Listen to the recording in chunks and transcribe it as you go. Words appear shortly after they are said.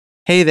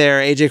Hey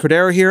there, AJ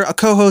Cordero here, a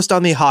co-host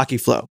on the Hockey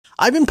Flow.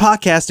 I've been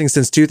podcasting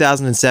since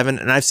 2007,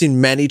 and I've seen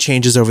many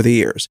changes over the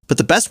years. But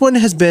the best one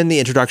has been the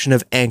introduction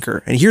of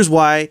Anchor, and here's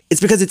why.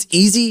 It's because it's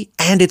easy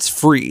and it's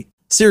free.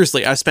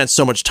 Seriously, I've spent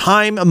so much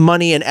time,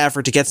 money, and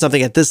effort to get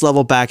something at this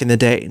level back in the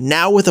day.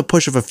 Now, with a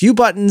push of a few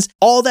buttons,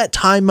 all that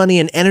time, money,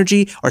 and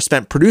energy are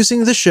spent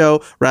producing the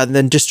show rather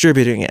than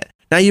distributing it.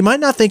 Now, you might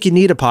not think you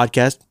need a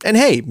podcast, and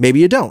hey, maybe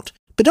you don't.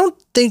 But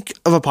don't think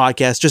of a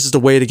podcast just as a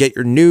way to get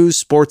your news,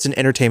 sports, and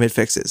entertainment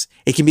fixes.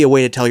 It can be a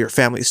way to tell your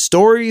family's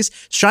stories,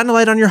 shine a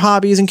light on your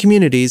hobbies and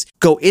communities,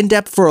 go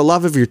in-depth for a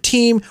love of your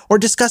team, or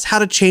discuss how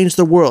to change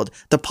the world.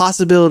 The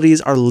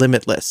possibilities are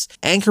limitless.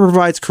 Anchor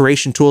provides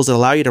creation tools that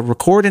allow you to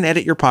record and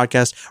edit your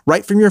podcast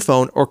right from your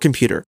phone or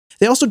computer.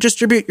 They also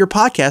distribute your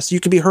podcast so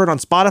you can be heard on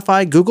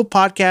Spotify, Google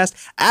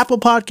Podcasts, Apple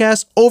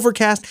Podcasts,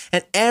 Overcast,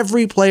 and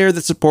every player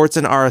that supports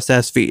an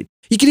RSS feed.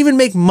 You can even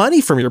make money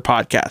from your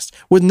podcast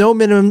with no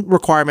minimum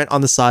requirement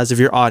on the size of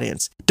your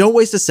audience. Don't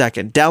waste a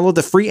second. Download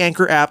the free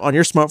Anchor app on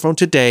your smartphone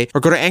today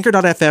or go to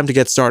anchor.fm to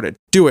get started.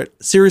 Do it.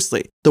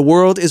 Seriously. The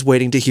world is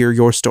waiting to hear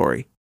your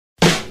story.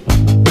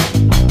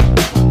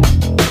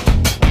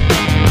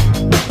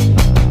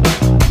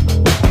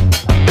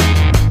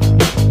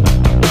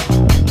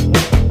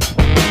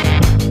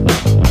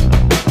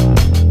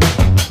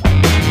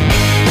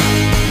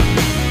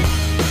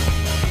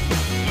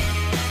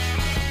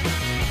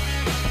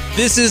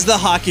 This is the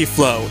Hockey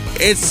Flow.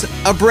 It's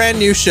a brand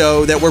new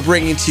show that we're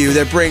bringing to you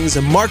that brings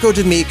Marco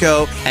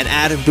D'Amico and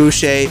Adam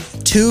Boucher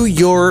to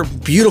your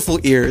beautiful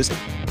ears.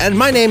 And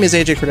my name is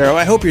AJ Cordero.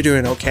 I hope you're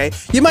doing okay.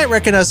 You might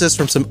recognize us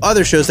from some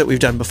other shows that we've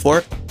done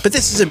before, but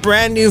this is a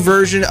brand new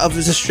version of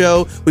this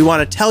show. We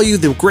want to tell you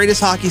the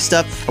greatest hockey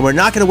stuff, and we're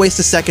not going to waste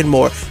a second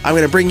more. I'm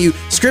going to bring you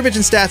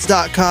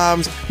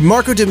scrimmageandstats.com's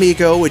Marco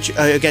D'Amico, which,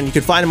 again, you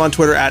can find him on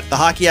Twitter at The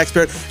Hockey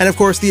Expert, and, of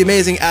course, the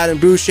amazing Adam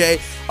Boucher.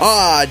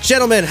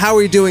 Gentlemen, how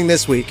are you doing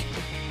this week?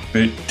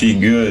 Pretty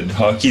good.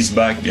 Hockey's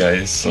back,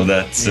 guys, so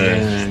that's...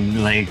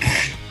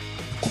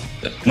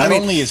 Not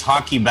only is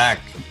hockey back,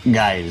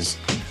 guys,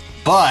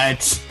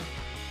 but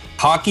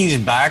hockey's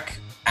back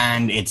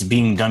and it's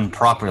being done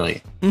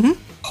properly. Mm-hmm.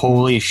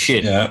 Holy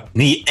shit. Yeah.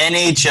 The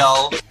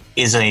NHL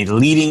is a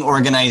leading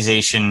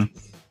organization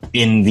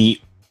in the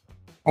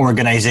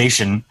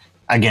organization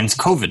against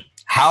COVID.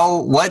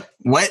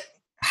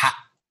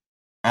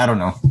 I don't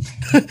know.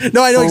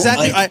 No, I know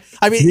exactly.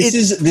 I mean,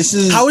 this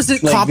is how is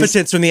it like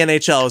competence from the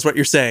NHL is what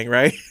you're saying,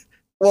 right?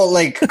 Well,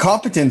 like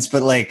competence,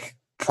 but like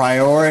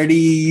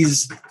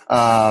priorities,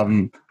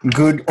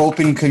 good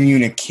open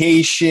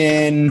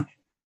communication,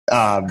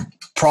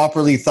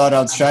 properly thought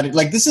out strategy.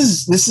 Like this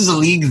is a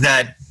league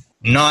that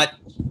not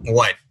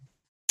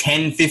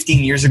 10,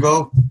 15 years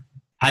ago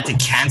had to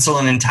cancel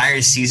an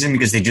entire season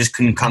because they just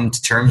couldn't come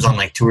to terms on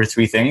like 2 or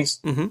 3 things.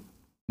 Mm-hmm.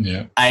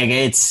 Yeah.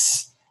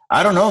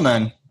 I don't know,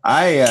 man.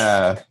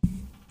 I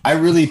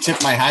really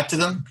tip my hat to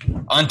them.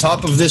 On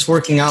top of this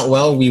working out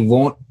well, we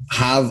won't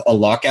have a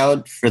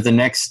lockout for the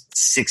next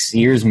 6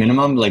 years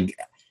minimum. Like,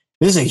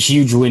 this is a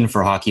huge win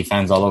for hockey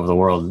fans all over the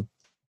world.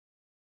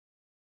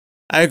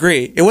 I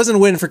agree. It wasn't a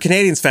win for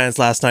Canadians fans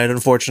last night,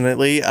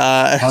 unfortunately.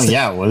 Hell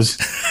yeah, it was.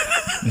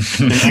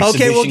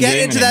 Okay, we'll get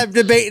into that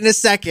debate in a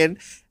second.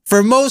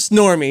 For most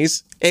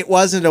normies, it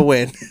wasn't a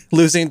win,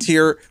 losing to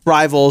your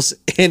rivals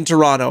in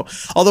Toronto.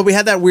 Although we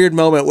had that weird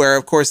moment where,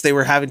 of course, they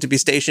were having to be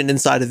stationed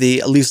inside of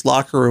the Leafs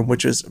locker room,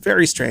 which was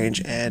very strange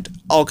and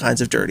all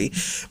kinds of dirty.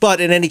 But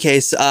in any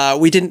case,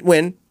 we didn't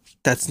win.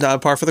 That's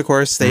not par for the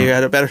course. They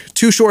had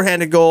 2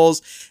 shorthanded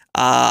goals.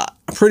 A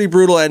pretty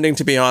brutal ending,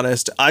 to be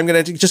honest. I'm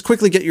going to just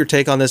quickly get your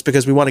take on this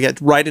because we want to get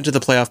right into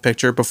the playoff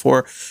picture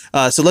before.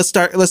 So let's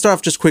start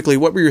off just quickly.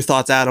 What were your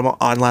thoughts, Adam,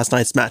 on last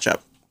night's matchup?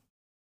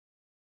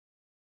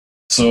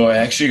 So I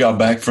actually got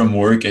back from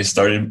work. I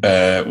started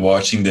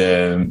watching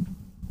the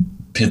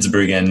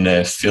Pittsburgh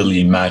and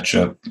Philly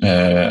matchup.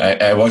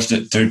 I watched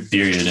the third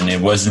period and it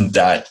wasn't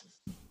that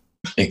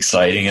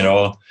exciting at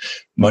all.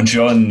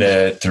 Montreal and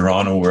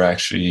Toronto were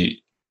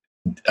actually,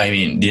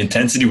 the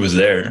intensity was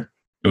there.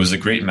 It was a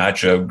great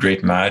matchup,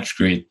 great match,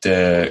 great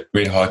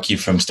hockey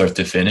from start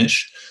to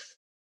finish.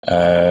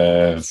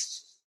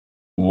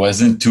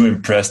 Wasn't too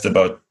impressed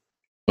about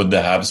what the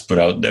Habs put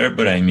out there,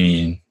 but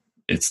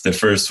it's the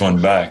first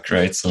one back,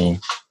 right? So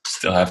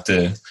still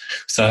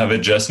have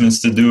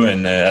adjustments to do.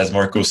 And as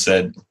Marco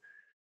said,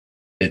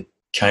 it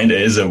kind of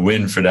is a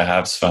win for the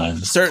Habs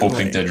fans,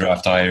 hoping to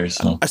draft higher.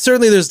 So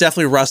certainly there's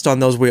definitely rust on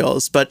those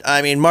wheels. But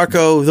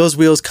Marco, those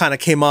wheels kind of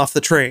came off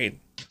the train.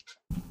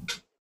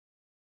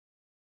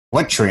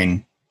 What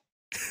train?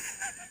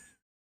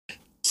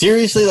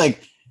 Seriously,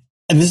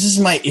 and this is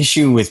my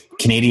issue with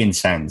Canadian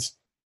fans.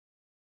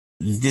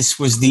 This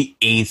was the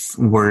 8th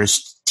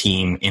worst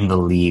team in the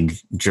league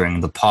during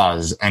the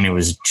pause, and it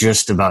was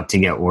just about to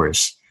get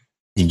worse.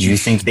 Did you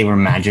think they were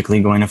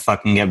magically going to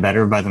fucking get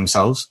better by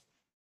themselves?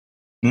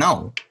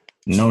 No,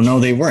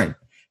 they weren't.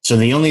 So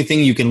the only thing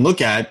you can look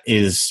at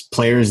is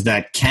players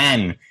that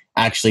can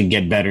actually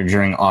get better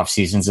during off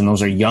seasons, and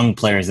those are young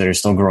players that are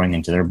still growing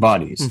into their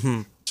bodies.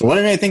 Mm-hmm. So what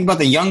did I think about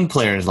the young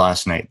players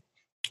last night?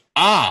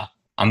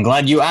 I'm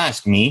glad you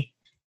asked me.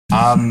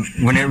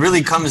 When it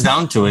really comes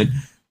down to it,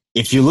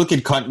 if you look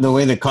at the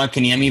way that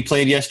Kotkaniemi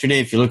played yesterday,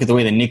 if you look at the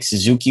way that Nick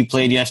Suzuki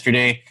played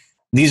yesterday,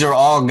 these are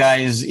all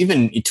guys,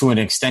 even to an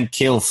extent,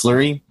 Cale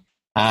Fleury.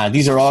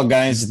 These are all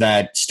guys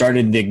that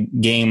started the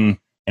game,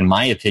 in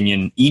my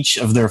opinion. Each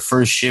of their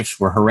first shifts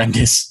were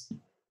horrendous.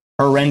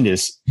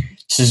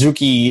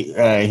 Suzuki,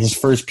 his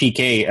first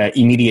PK,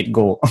 immediate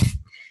goal.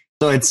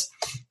 So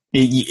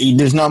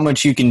there's not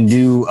much you can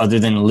do other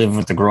than live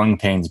with the growing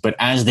pains. But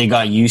as they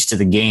got used to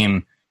the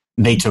game,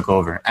 they took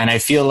over. And I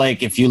feel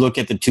like if you look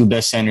at the two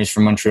best centers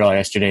for Montreal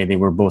yesterday, they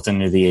were both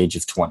under the age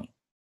of 20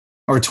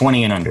 or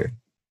 20 and under,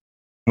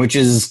 which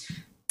is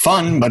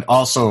fun, but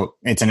also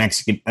it's an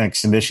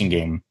exhibition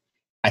game.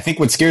 I think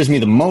what scares me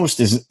the most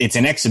is it's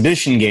an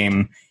exhibition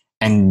game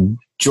and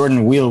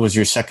Jordan Wheel was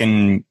your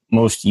second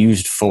most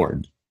used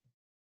forward.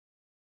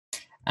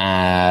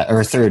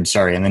 Or third,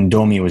 sorry, and then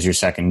Domi was your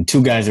second.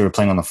 Two guys that were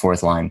playing on the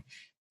fourth line.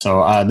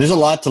 So there's a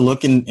lot to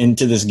look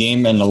into this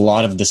game and a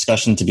lot of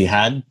discussion to be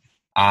had.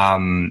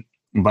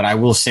 But I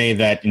will say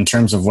that in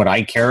terms of what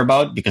I care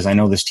about, because I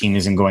know this team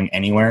isn't going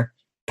anywhere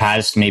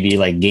past maybe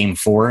like game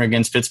 4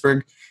 against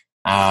Pittsburgh,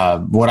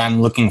 what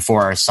I'm looking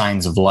for are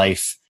signs of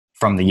life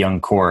from the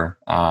young core,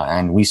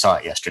 and we saw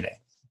it yesterday.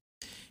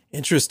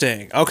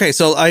 Interesting. Okay,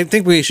 so I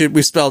think we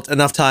spent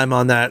enough time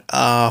on that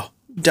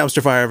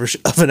dumpster fire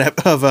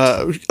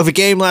of a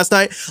game last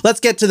night. Let's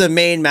get to the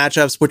main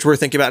matchups, which we're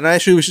thinking about. And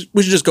actually,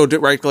 we should just go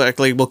right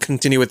directly. We'll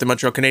continue with the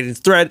Montreal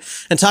Canadiens thread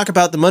and talk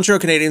about the Montreal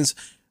Canadiens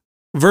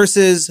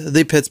versus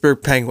the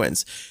Pittsburgh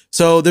Penguins.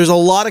 So there's a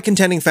lot of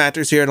contending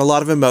factors here and a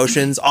lot of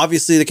emotions.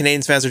 Obviously, the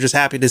Canadiens fans are just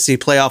happy to see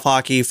playoff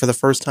hockey for the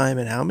first time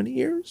in how many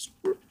years?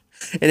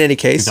 In any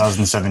case,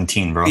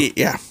 2017, bro.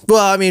 Yeah.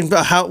 Well, I mean,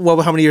 how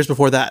many years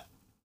before that?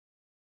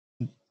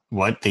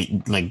 What,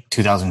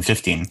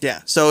 2015?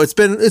 Yeah. So it's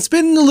been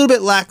a little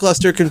bit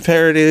lackluster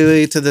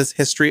comparatively to the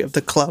history of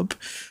the club,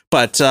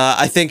 but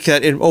I think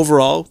that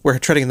overall we're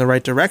treading in the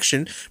right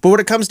direction. But what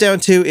it comes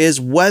down to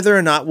is whether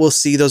or not we'll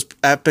see those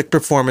epic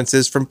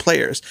performances from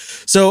players.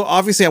 So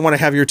obviously, I want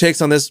to have your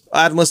takes on this.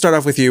 Adam, let's start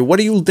off with you. What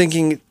are you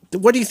thinking?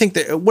 What do you think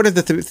what are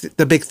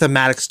the big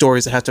thematic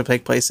stories that have to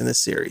take place in this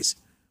series?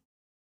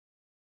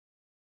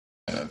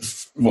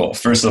 Well,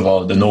 first of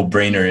all, the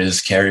no-brainer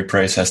is Carey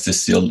Price has to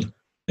steal.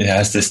 It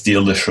has to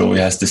steal the show. It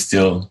has to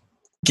steal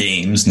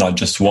games, not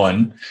just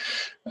one.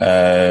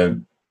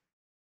 And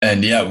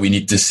yeah, we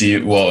need to see,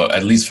 well,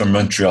 at least from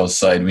Montreal's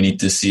side, we need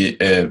to see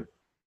the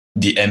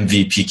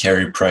MVP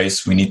Carey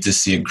Price. We need to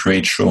see a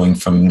great showing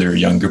from their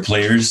younger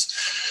players.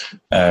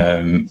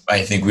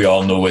 I think we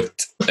all know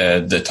what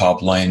the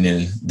top line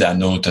is,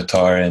 Danault,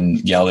 Tatar,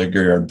 and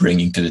Gallagher are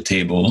bringing to the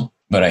table,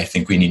 but I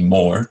think we need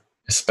more,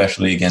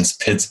 especially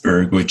against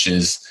Pittsburgh, which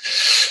is,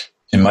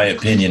 in my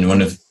opinion,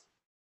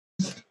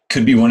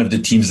 could be one of the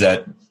teams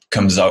that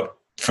comes out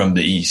from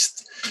the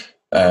East,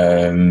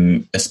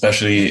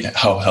 especially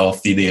how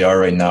healthy they are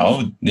right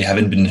now. They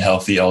haven't been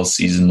healthy all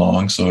season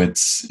long, so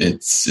it's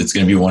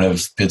going to be one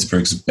of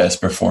Pittsburgh's best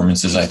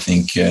performances, I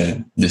think,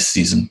 this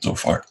season so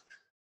far.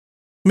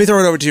 Let me throw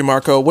it over to you,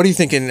 Marco. What are you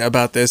thinking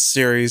about this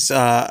series?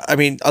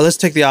 Let's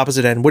take the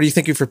opposite end. What are you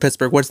thinking for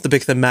Pittsburgh? What's the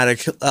big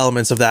thematic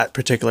elements of that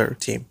particular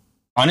team?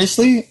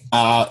 Honestly,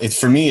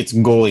 for me, it's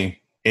goalie.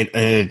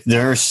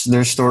 Their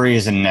story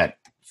is in net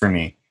for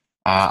me.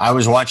 I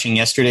was watching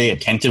yesterday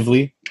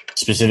attentively,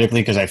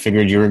 specifically because I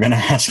figured you were going to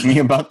ask me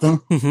about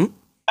them. Mm-hmm.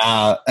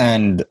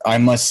 And I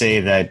must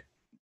say that,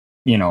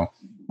 a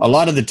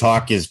lot of the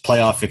talk is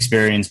playoff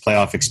experience,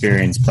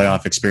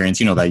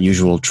 that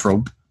usual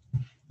trope.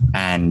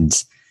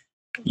 And,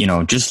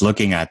 just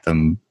looking at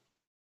them,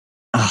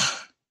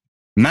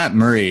 Matt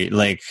Murray,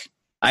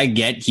 I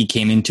get he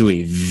came into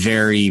a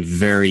very,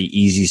 very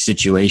easy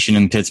situation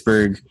in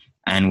Pittsburgh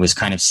and was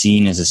kind of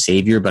seen as a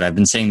savior, but I've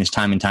been saying this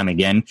time and time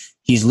again,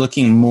 he's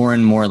looking more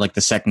and more like the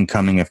second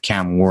coming of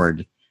Cam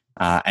Ward,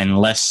 and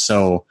less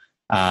so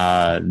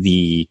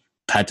the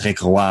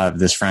Patrick Roy of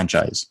this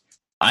franchise.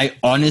 I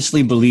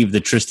honestly believe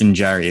that Tristan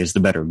Jarry is the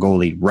better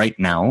goalie right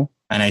now,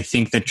 and I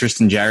think that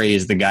Tristan Jarry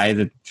is the guy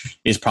that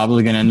is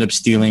probably going to end up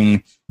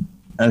stealing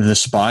the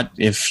spot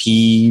if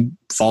he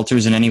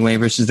falters in any way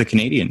versus the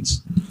Canadiens.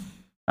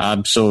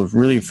 So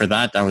really for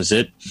that was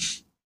it.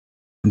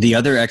 The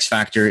other X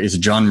factor is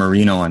John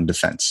Marino on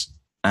defense.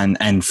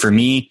 And for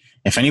me,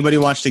 if anybody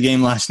watched the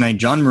game last night,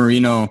 John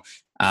Marino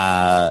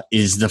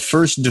is the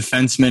first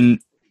defenseman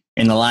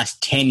in the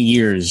last 10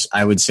 years,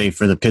 I would say,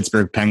 for the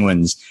Pittsburgh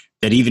Penguins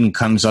that even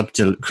comes up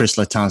to Chris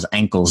Letang's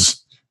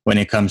ankles when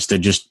it comes to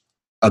just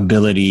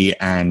ability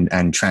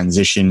and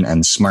transition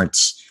and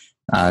smarts.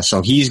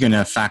 So he's going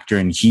to factor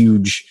in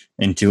huge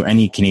into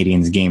any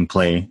Canadiens game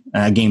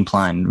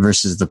plan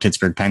versus the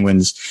Pittsburgh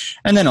Penguins.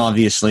 And then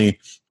obviously,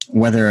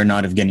 whether or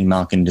not Evgeny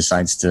Malkin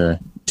decides to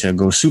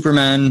go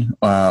Superman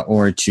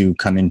or to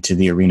come into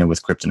the arena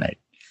with kryptonite.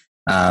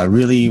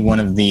 Really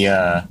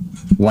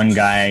one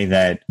guy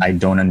that I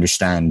don't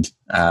understand.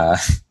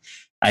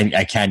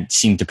 I can't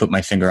seem to put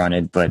my finger on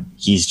it, but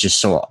he's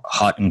just so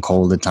hot and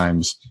cold at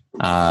times.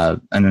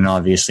 And then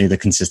obviously the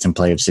consistent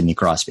play of Sidney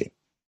Crosby.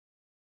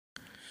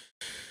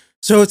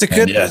 So it's a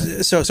good. Yeah.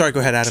 So sorry, go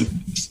ahead, Adam.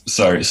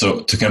 Sorry.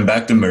 So to come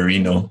back to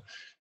Marino,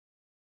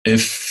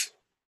 if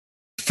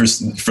for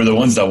the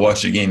ones that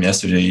watched the game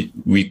yesterday,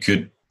 we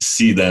could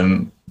see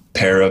them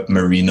pair up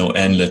Marino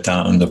and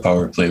Letang on the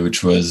power play,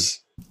 which was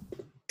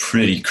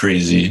pretty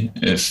crazy.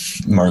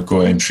 If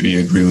Marco, I'm sure you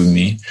agree with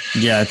me.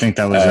 Yeah, I think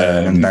that was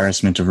an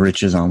embarrassment of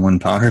riches on one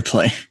power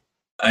play.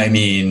 I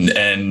mean,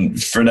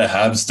 and for the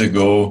Habs to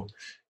go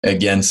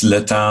against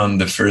Letang,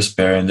 the first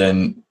pair, and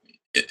then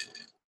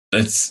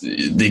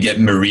they get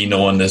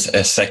Marino on this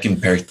a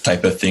second pair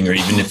type of thing, or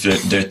even if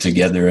they're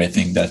together, I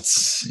think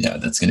that's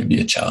going to be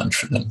a challenge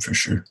for them for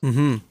sure.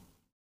 Mm-hmm.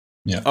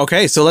 Yeah.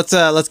 Okay, so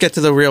let's get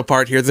to the real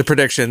part here, the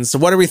predictions. So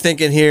what are we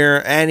thinking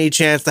here? Any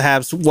chance the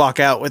Habs walk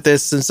out with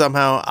this and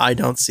somehow? I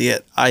don't see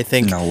it. I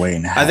think no way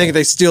in hell. I think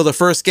they steal the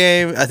first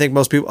game. I think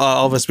most people,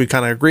 all of us, we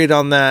kind of agreed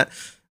on that.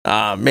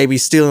 Maybe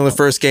stealing the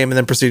first game and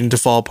then proceeding to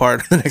fall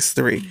apart in the next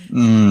three.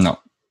 No,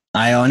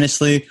 I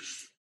honestly,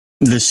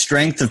 the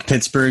strength of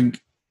Pittsburgh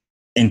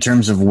in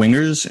terms of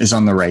wingers is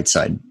on the right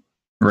side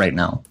right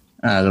now.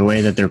 The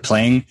way that they're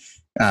playing.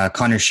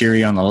 Connor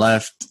Sheary on the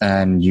left,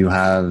 and you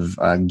have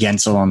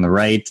Gensel on the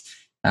right,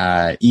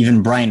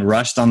 even Brian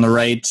Rust on the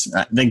right.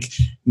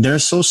 They're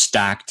so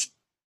stacked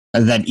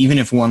that even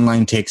if one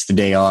line takes the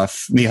day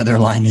off, the other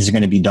line is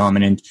going to be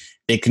dominant.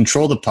 They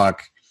control the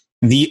puck.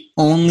 The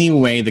only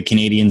way the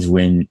Canadians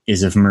win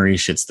is if Murray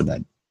shits the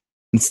bed.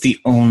 It's the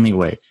only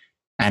way.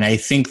 And I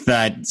think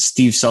that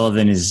Steve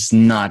Sullivan is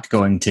not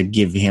going to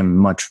give him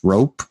much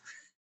rope.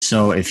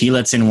 So if he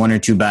lets in one or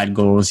two bad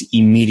goals,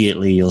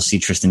 immediately you'll see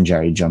Tristan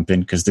Jarry jump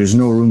in because there's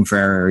no room for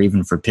error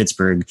even for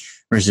Pittsburgh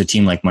versus a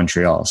team like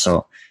Montreal.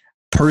 So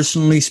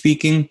personally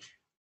speaking,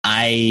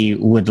 I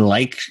would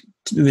like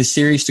the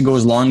series to go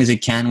as long as it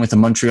can with a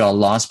Montreal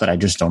loss, but I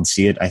just don't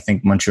see it. I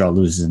think Montreal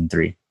loses in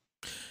 3.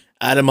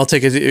 Adam, I'll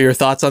take your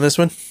thoughts on this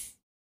one.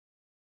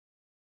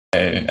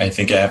 I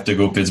think I have to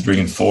go Pittsburgh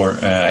in 4.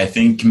 I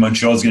think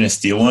Montreal is going to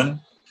steal one.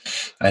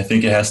 I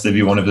think it has to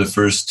be one of the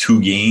first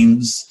 2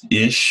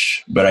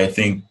 games-ish, but I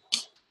think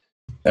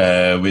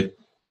with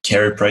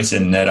Carey Price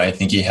and net, I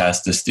think he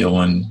has to steal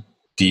one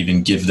to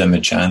even give them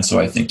a chance. So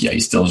I think, he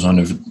steals one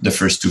of the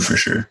first 2 for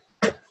sure.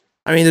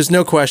 I mean, there's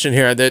no question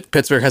here that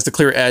Pittsburgh has the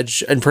clear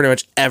edge in pretty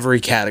much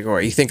every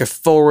category. You think of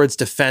forwards,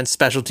 defense,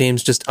 special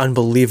teams, just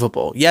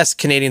unbelievable. Yes,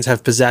 Canadians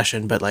have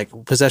possession, but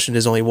possession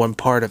is only one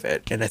part of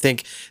it. And I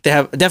think they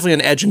have definitely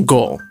an edge in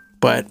goal,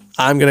 but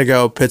I'm going to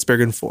go Pittsburgh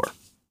in 4.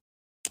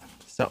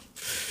 So,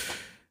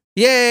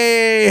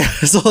 yay!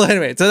 So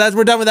anyway,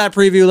 we're done with that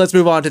preview. Let's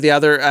move on to the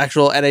other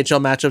actual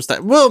NHL matchups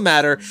that will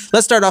matter.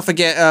 Let's start off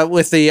again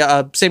with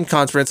the same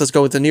conference. Let's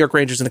go with the New York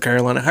Rangers and the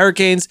Carolina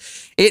Hurricanes.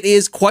 It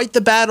is quite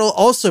the battle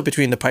also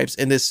between the pipes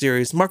in this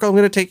series. Marco, I'm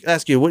going to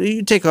ask you, what do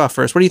you take off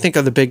first? What do you think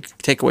are the big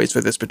takeaways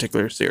for this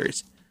particular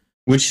series?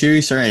 Which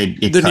series? Sorry,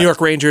 the New York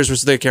Rangers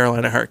versus the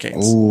Carolina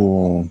Hurricanes.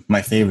 Oh,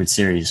 my favorite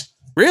series.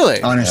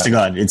 Really? Honest to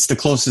God, it's the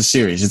closest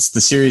series. It's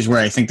the series where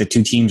I think the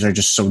 2 teams are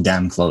just so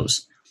damn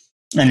close.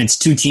 And it's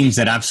 2 teams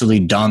that absolutely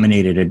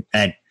dominated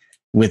it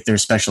with their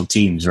special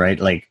teams, right?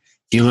 Like,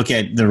 if you look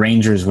at the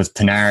Rangers with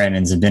Panarin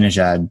and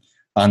Zibanejad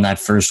on that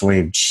first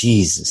wave,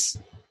 Jesus.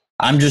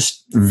 I'm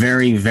just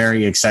very,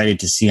 very excited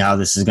to see how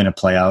this is going to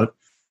play out.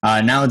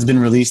 Now it's been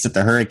released that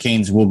the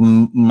Hurricanes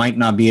might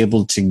not be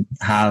able to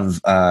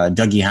have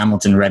Dougie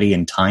Hamilton ready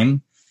in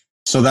time.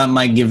 So that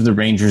might give the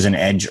Rangers an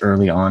edge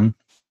early on.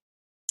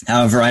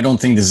 However, I don't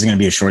think this is going to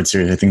be a short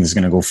series. I think this is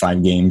going to go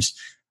 5 games.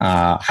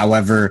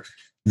 However,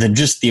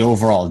 the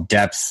overall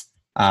depth,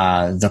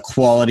 the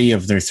quality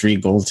of their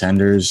 3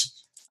 goaltenders,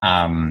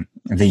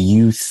 the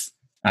youth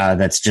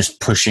that's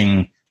just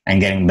pushing and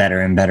getting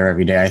better and better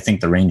every day. I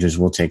think the Rangers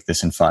will take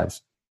this in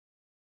 5.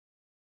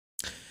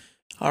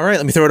 All right,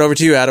 let me throw it over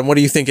to you, Adam. What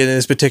do you think in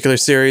this particular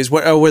series?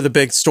 What were the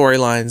big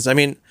storylines? I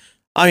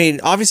mean,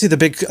 obviously the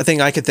big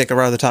thing I could think of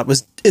right at the top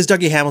was, is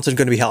Dougie Hamilton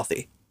going to be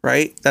healthy?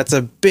 Right? That's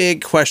a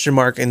big question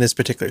mark in this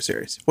particular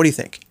series. What do you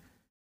think?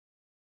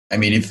 I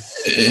mean,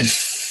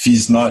 if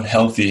he's not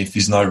healthy, if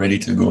he's not ready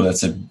to go,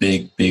 that's a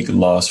big, big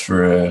loss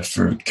for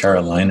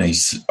Carolina.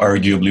 He's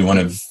arguably one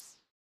of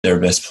their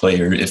best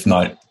player, if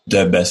not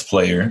the best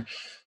player.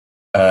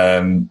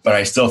 But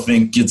I still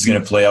think it's going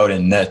to play out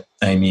in net.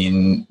 I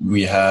mean,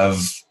 we have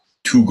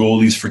 2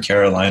 goalies for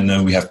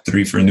Carolina. We have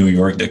 3 for New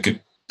York that could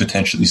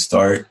potentially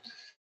start.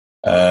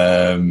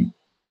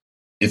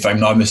 If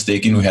I'm not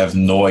mistaken, we have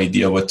no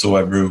idea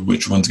whatsoever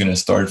which one's going to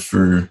start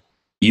for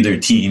either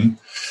team.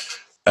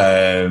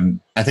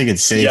 I think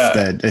it's safe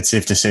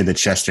to say that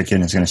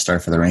Shesterkin is going to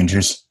start for the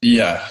Rangers.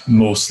 Yeah,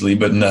 mostly,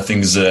 but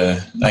nothing's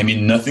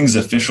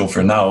official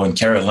for now. In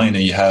Carolina,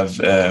 you have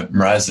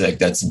Mrazek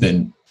that's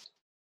been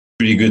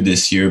pretty good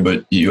this year,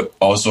 but you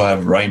also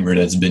have Reimer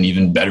that's been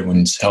even better when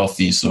he's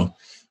healthy. So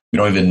we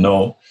don't even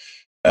know.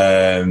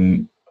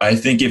 I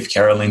think if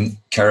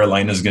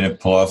Carolina is going to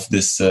pull off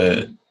this,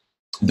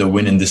 the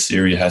win in this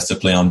series has to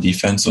play on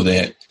defense. So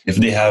if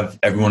they have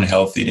everyone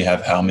healthy, they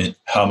have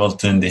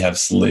Hamilton, they have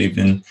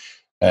Slavin,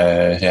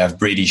 they have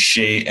Brady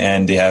Shea,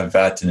 and they have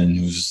Vatanen,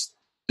 who's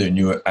their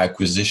new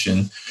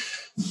acquisition.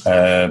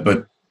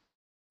 But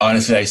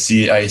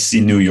honestly, I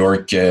see New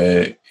York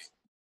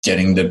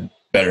getting the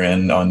better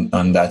end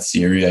on that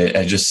series.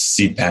 I just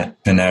see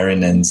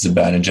Panarin and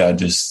Zibanejad,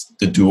 just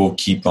the duo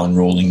keep on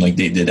rolling like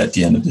they did at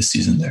the end of the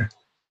season there.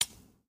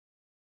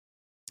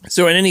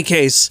 So in any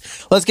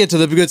case, let's get to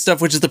the good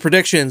stuff, which is the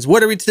predictions.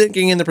 What are we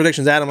thinking in the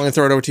predictions? Adam, I'm going to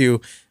throw it over to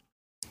you.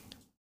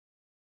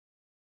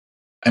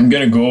 I'm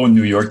going to go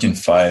New York in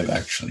 5,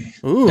 actually.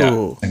 Ooh.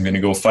 Yeah, I'm going to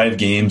go 5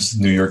 games,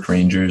 New York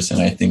Rangers,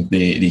 and I think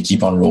they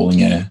keep on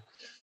rolling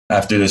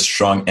after the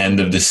strong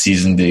end of the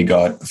season they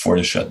got before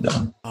the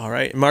shutdown. All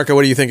right. Marco,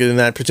 what do you think in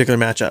that particular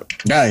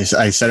matchup? Guys,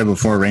 I said it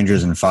before,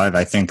 Rangers in 5.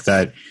 I think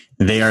that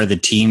they are the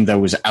team that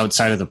was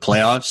outside of the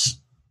playoffs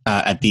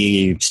at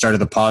the start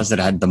of the pause that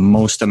had the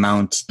most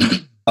amount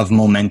of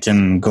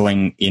momentum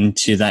going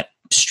into that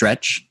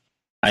stretch.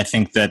 I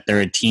think that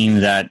they're a team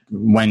that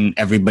when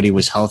everybody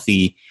was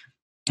healthy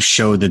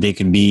showed that they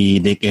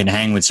could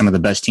hang with some of the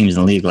best teams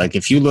in the league. Like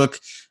if you look,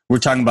 we're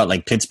talking about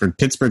like Pittsburgh.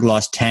 Pittsburgh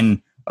lost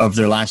 10 of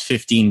their last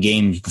 15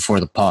 games before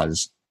the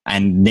pause.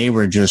 And they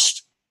were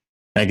just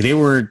like, they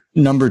were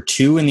number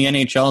 2 in the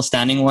NHL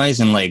standing wise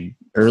in like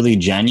early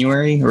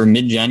January or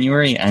mid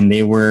January. And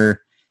they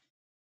were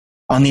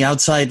on the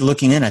outside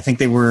looking in. I think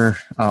they were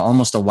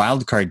almost a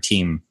wild card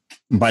team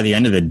by the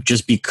end of it,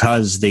 just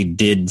because they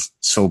did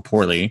so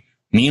poorly.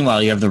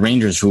 Meanwhile, you have the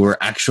Rangers, who were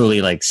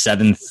actually like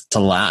 7th to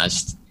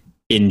last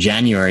in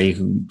January,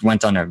 who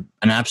went on an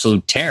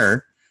absolute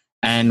tear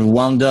and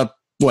wound up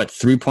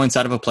 3 points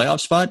out of a playoff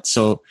spot.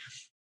 So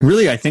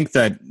really, I think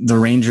that the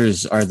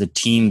Rangers are the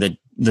team, that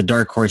the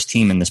dark horse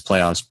team in this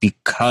playoffs,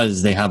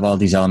 because they have all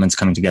these elements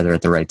coming together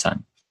at the right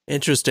time.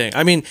 Interesting.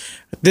 I mean,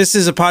 this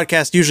is a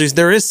podcast. Usually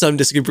there is some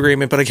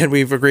disagreement, but again,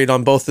 we've agreed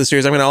on both the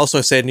series. I'm going to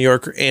also say New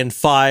York in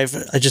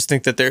 5. I just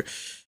think that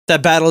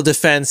that battle of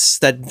defense,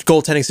 that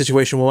goaltending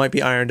situation might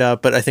be ironed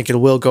up, but I think it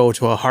will go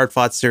to a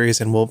hard-fought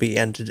series and will be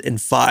ended in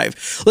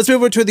 5. Let's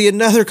move over to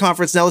another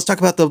conference now. Let's talk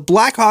about the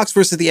Blackhawks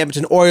versus the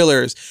Edmonton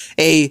Oilers,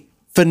 a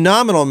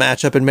phenomenal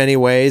matchup in many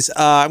ways.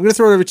 I'm going to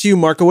throw it over to you,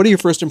 Marco. What are your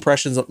first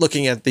impressions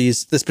looking at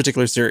this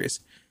particular series?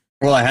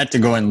 Well, I had to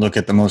go and look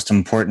at the most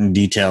important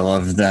detail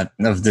of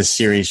this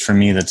series for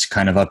me that's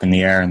kind of up in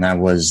the air, and that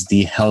was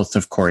the health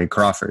of Corey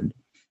Crawford.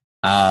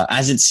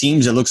 As it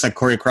seems, it looks like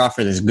Corey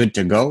Crawford is good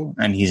to go,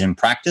 and he's in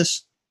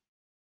practice.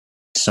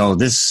 So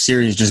this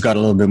series just got a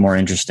little bit more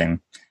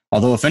interesting.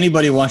 Although, if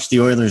anybody watched the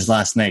Oilers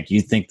last night,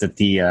 you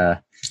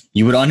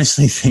would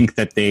honestly think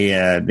that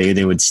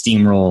they would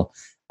steamroll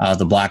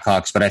the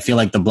Blackhawks. But I feel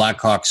like the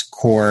Blackhawks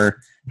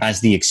core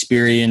has the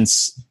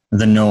experience,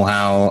 the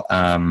know-how,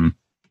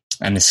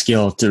 and the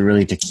skill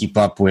to keep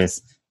up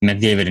with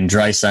McDavid and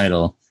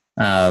Draisaitl.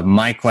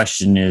 My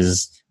question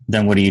is,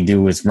 then what do you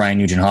do with Ryan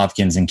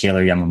Nugent-Hopkins and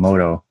Kailer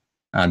Yamamoto?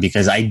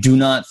 Because I do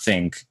not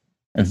think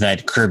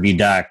that Kirby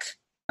Dach,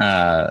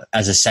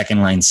 as a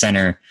second-line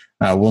center,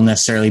 will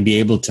necessarily be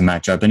able to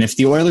match up. And if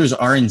the Oilers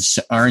are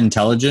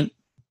intelligent,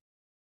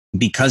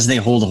 because they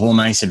hold a home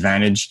ice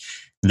advantage,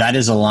 that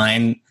is a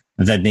line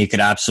that they could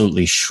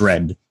absolutely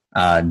shred.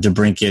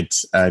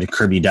 DeBrincat,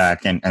 Kirby Dach,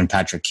 and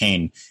Patrick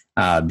Kane.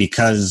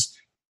 Because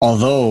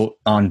although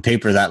on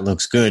paper that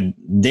looks good,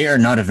 they are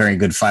not a very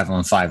good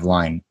 5-on-5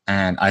 line.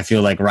 And I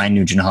feel like Ryan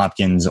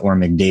Nugent-Hopkins or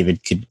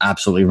McDavid could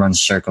absolutely run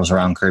circles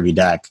around Kirby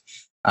Dach.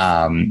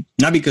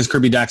 Not because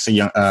Kirby Dach's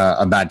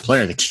a bad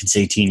player. The kid's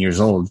 18 years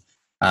old,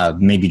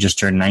 maybe just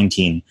turned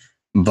 19.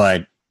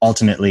 But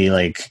ultimately,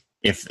 like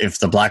if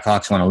the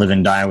Blackhawks want to live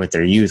and die with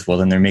their youth, well,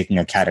 then they're making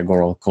a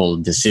categorical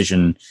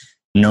decision,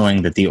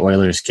 knowing that the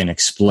Oilers can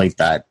exploit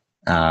that.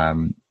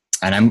 And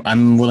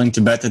I'm willing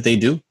to bet that they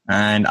do.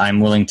 And I'm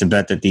willing to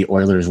bet that the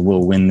Oilers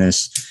will win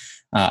this.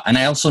 And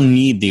I also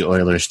need the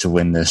Oilers to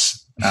win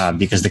this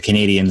because the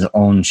Canadiens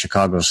own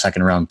Chicago's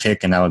second-round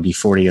pick, and that would be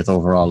 40th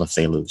overall if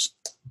they lose.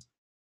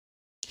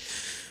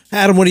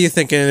 Adam, what are you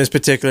thinking in this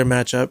particular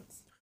matchup?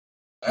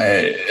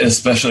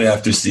 Especially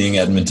after seeing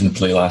Edmonton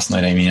play last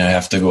night, I mean, I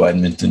have to go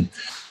Edmonton.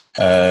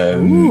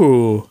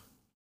 Ooh.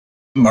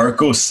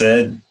 Marco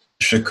said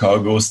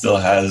Chicago still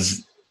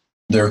has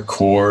their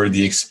core,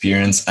 the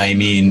experience. I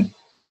mean,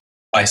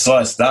 I saw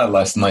a stat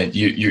last night.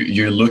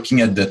 You're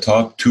looking at the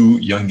top 2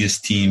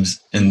 youngest teams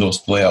in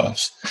those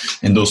playoffs,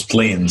 in those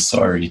play-ins,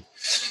 sorry.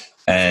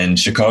 And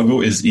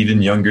Chicago is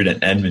even younger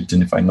than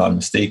Edmonton, if I'm not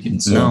mistaken.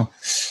 So, no.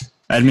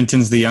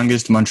 Edmonton's the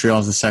youngest.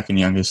 Montreal's the second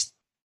youngest.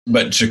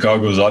 But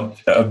Chicago's up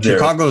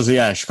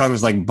there.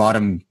 Chicago's like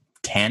bottom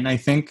 10, I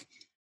think.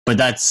 But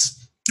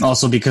that's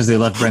also because they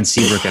left Brent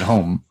Seabrook at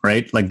home,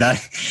 right? Like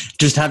that,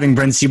 just having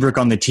Brent Seabrook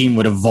on the team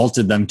would have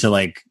vaulted them to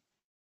like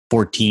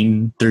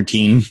 14,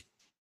 13.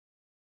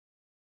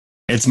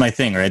 It's my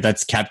thing, right?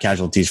 That's cap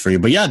casualties for you.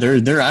 But yeah,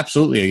 they're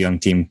absolutely a young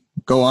team.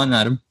 Go on,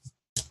 Adam.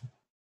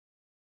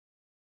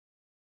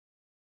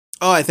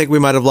 Oh, I think we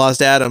might have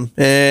lost Adam.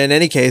 In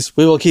any case,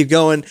 we will keep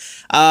going.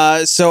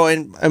 So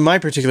in my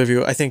particular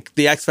view, I think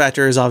the X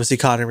factor is obviously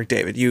Connor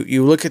McDavid.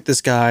 You look at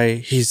this guy,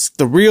 he's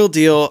the real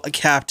deal, a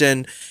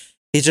captain.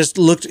 He's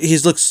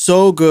looked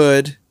so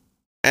good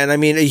And I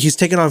mean, he's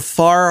taken on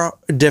far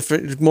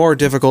more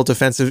difficult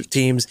defensive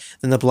teams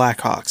than the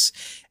Blackhawks.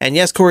 And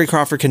yes, Corey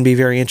Crawford can be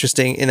very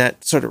interesting in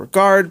that sort of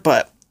regard,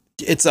 but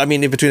it's, I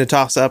mean, in between a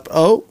toss up,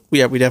 we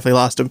definitely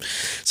lost him.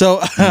 So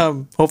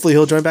hopefully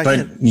he'll join back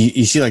in. But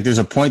you see, like, there's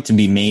a point to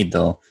be made,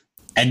 though.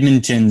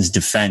 Edmonton's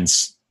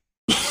defense,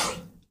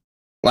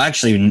 well,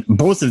 actually,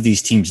 both of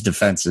these teams'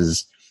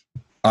 defenses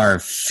are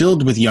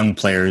filled with young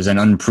players and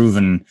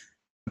unproven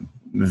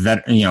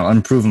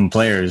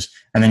players,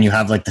 and then you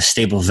have like the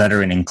stable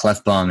veteran in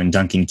Clefbaum and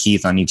Duncan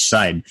Keith on each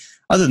side.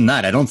 Other than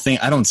that, I don't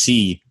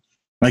see,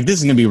 like, this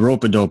is going to be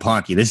rope-a-dope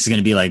hockey. This is going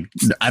to be like,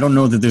 I don't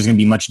know that there's going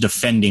to be much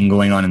defending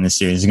going on in this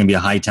series. It's going to be a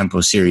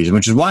high-tempo series,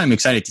 which is why I'm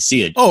excited to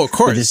see it. Oh, of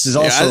course. But this is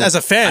also, as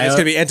a fan, it's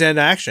going to be end-to-end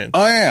action.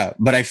 Oh, yeah.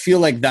 But I feel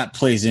like that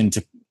plays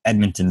into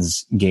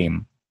Edmonton's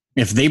game.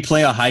 If they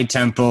play a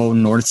high-tempo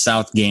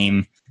north-south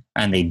game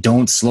and they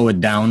don't slow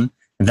it down,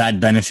 that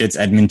benefits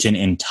Edmonton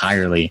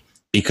entirely.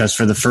 Because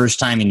for the first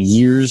time in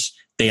years,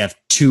 they have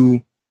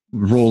two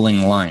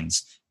rolling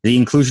lines. The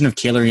inclusion of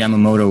Kaylor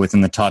Yamamoto within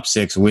the top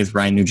six with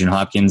Ryan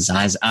Nugent-Hopkins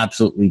has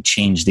absolutely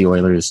changed the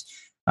Oilers.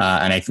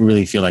 And I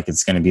really feel like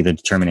it's going to be the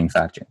determining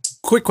factor.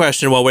 Quick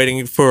question while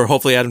waiting for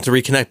hopefully Adam to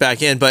reconnect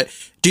back in. But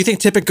do you think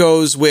Tippett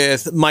goes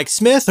with Mike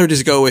Smith or does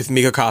he go with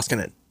Mikko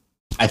Koskinen?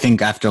 I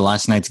think after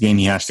last night's game,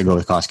 he has to go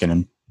with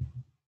Koskinen.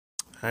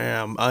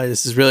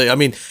 This is really, I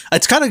mean,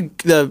 it's kind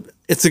of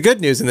it's the good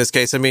news in this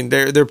case. I mean,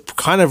 they're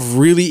kind of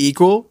really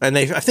equal, and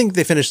I think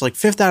they finished like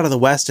 5th out of the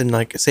West in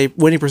like, say,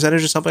 winning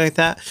percentage or something like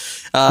that.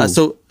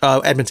 So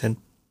Edmonton.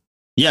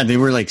 Yeah, they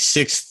were like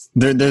 6th.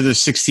 They're the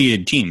 6th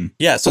seeded team.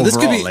 Yeah, so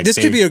overall, this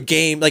could be a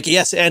game, like,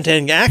 yes,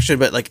 end-to-end action,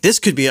 but like this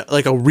could be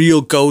like a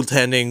real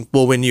goaltending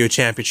will win you a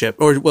championship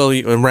or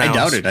in rounds. I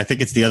doubt it. I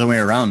think it's the other way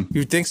around.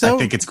 You think so? I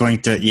think it's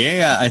going to.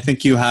 Yeah, I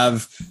think you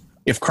have.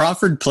 If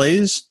Crawford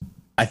plays,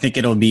 I think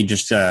it'll be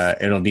just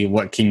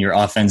what can your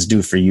offense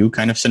do for you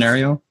kind of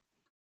scenario.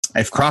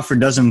 If Crawford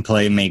doesn't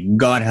play, may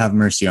God have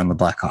mercy on the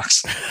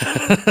Blackhawks.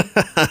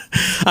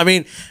 I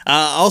mean,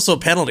 also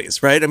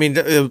penalties, right? I mean,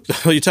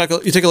 you take a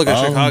look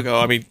at Chicago.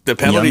 I mean, the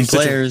penalties.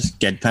 Young players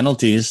get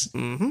penalties.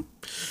 Mm-hmm.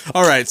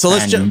 All right, so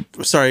let's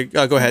sorry,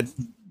 go ahead.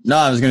 No,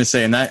 I was going to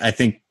say, and that I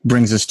think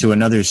brings us to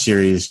another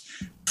series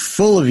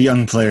full of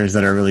young players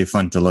that are really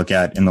fun to look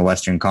at in the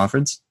Western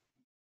Conference.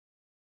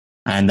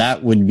 And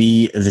that would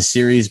be the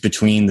series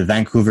between the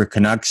Vancouver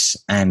Canucks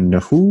and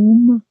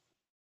whom?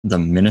 The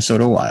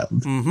Minnesota Wild.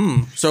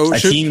 Mm-hmm. So a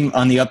team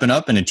on the up and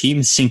up and a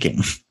team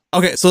sinking.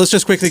 Okay, so let's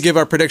just quickly give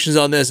our predictions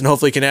on this, and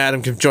hopefully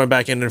Adam can join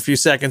back in a few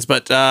seconds.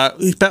 But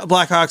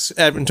Blackhawks,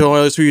 Edmonton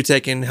Oilers, who are you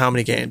taking? How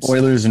many games?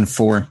 Oilers in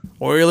 4.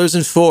 Oilers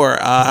in 4.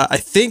 I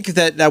think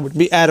that would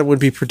be Adam would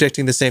be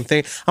predicting the same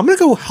thing. I'm going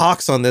to go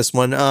Hawks on this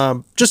one,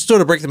 just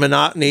sort of break the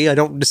monotony. I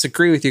don't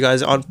disagree with you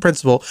guys on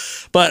principle,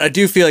 but I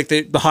do feel like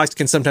the Hawks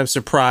can sometimes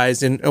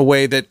surprise in a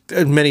way that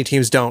many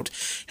teams don't.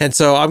 And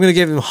so I'm going to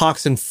give them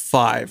Hawks in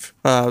 5.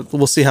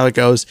 We'll see how it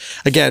goes.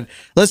 Again,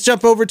 let's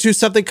jump over to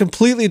something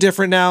completely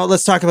different now.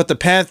 Let's talk about the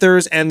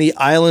Panthers and the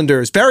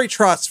Islanders. Barry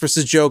Trotz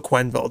versus Joe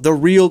Quenneville, the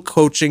real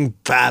coaching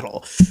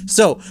battle.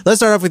 So let's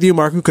start off with you,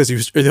 Marco, because you're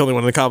the only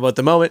one in the combo at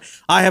the moment.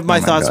 I have my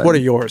thoughts. God. What are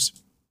yours?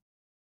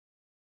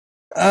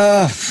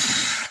 Yeah,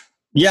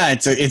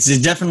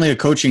 it's definitely a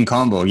coaching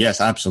combo. Yes,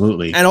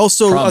 absolutely. And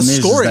also a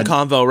scoring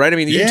combo, right? I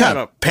mean, you're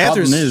talking about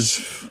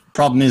Panthers.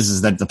 Problem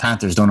is that the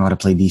Panthers don't know how to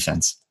play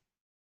defense.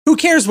 Who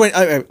cares when?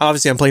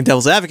 Obviously, I'm playing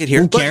devil's advocate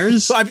here. Who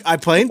cares? I'm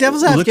playing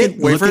devil's advocate.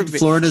 Look at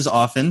Florida's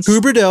offense.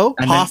 Huberdeau,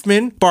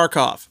 Hoffman,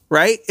 Barkov,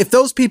 right? If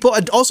those people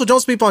also don't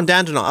sleep on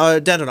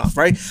Dadonov,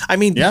 right? I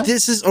mean,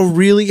 This is a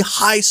really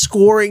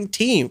high-scoring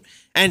team,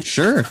 and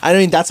sure, I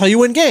mean that's how you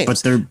win games. But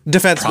they're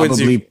defense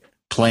probably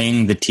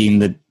playing the team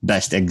that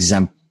best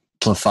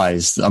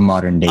exemplifies a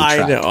modern day.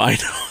 I know.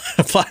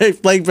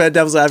 Playing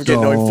devil's advocate,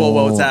 knowing full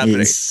well what's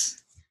happening.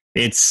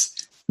 It's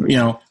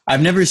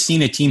I've never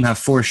seen a team have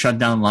 4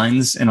 shutdown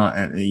lines, and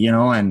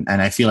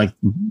I feel like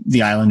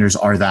the Islanders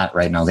are that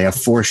right now. They have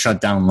 4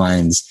 shutdown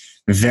lines,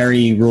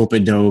 very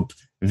rope-a-dope,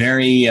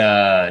 very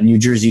New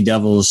Jersey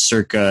Devils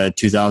circa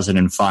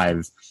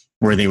 2005,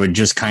 where they would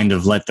just kind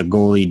of let the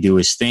goalie do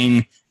his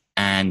thing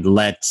and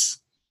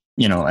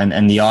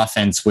and the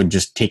offense would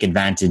just take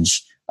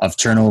advantage of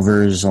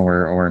turnovers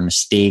or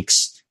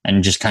mistakes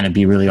and just kind of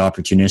be really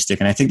opportunistic.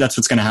 And I think that's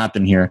what's going to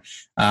happen here.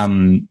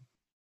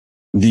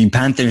 The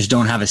Panthers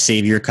don't have a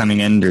savior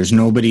coming in. There's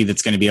nobody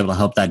that's going to be able to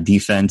help that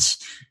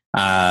defense.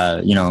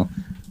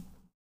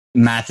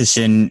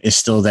 Matheson is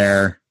still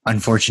there,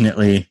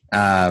 unfortunately.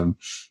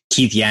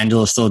 Keith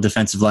Yandel is still a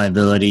defensive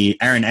liability.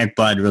 Aaron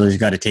Ekblad really has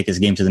got to take his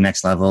game to the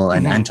next level.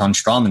 And Anton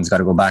Strahlman's got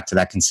to go back to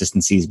that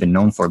consistency he's been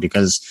known for,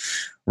 because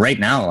right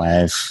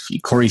now,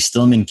 Corey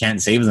Stillman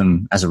can't save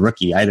them as a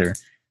rookie either.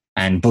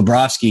 And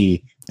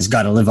Bobrovsky has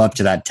got to live up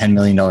to that $10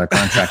 million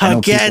contract.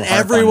 Again,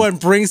 everyone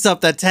brings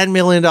up that $10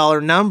 million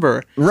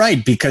number.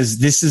 Right, because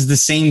this is the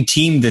same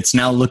team that's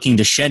now looking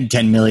to shed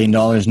 $10 million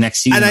next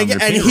season.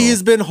 And he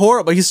has been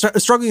horrible. He's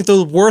struggling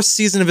through the worst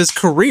season of his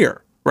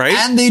career, right?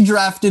 And they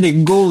drafted a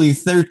goalie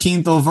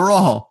 13th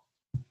overall.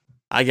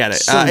 I get it.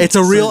 So- It's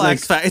a real so,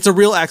 like- It's a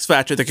real X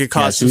factor that could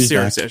cause Yeah, some so he's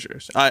serious back.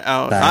 issues.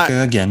 Back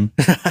again.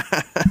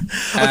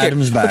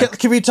 Adam's back. Okay,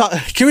 can we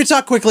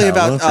talk quickly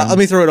Hello, about? friend. Let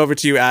me throw it over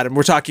to you, Adam.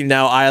 We're talking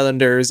now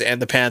Islanders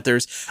and the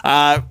Panthers.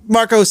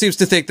 Marco seems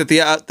to think that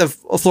the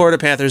Florida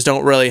Panthers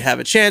don't really have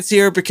a chance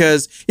here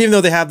because even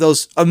though they have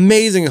those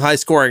amazing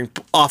high-scoring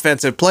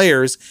offensive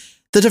players,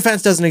 the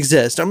defense doesn't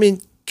exist. I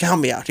mean,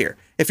 count me out here.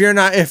 If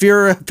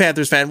you're a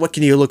Panthers fan, what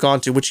can you look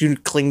onto? What you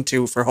cling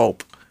to for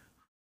hope?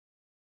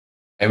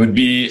 I would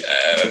be,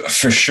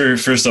 for sure,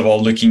 first of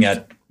all, looking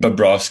at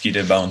Bobrovsky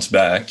to bounce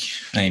back.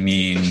 I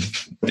mean,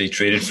 they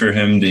traded for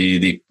him.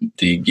 They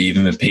gave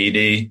him a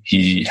payday.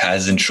 He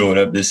hasn't showed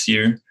up this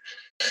year.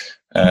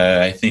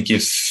 I think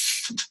if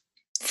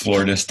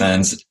Florida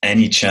stands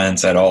any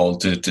chance at all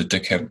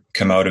to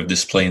come out of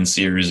this play-in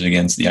series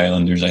against the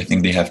Islanders, I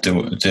think they have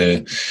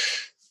to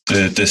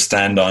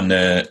stand on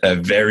a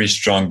very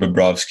strong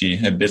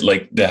Bobrovsky, a bit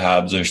like the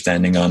Habs are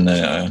standing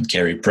on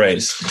Carey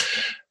Price.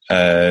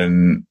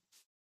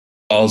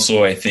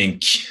 Also, I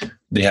think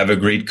they have a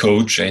great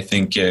coach. I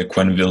think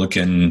Quenneville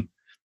can.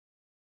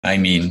 I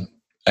mean,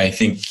 I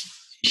think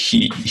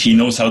he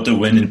knows how to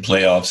win in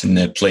playoffs and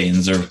the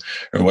play-ins or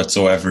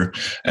whatsoever.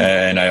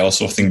 And I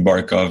also think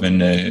Barkov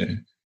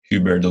and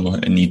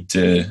Huberdeau need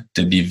to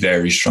be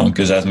very strong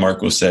because, as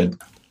Marco said,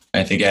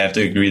 I think I have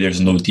to agree. There's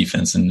no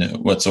defense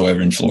whatsoever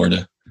in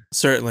Florida.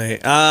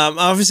 Certainly.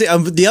 Obviously,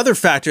 the other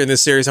factor in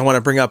this series I want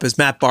to bring up is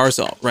Matt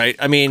Barzal, right?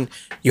 I mean,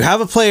 you have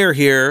a player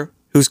here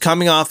who's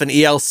coming off an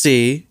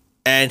ELC,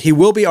 and he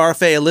will be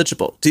RFA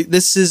eligible.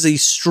 This is a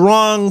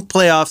strong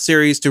playoff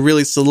series to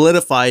really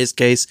solidify his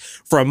case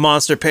for a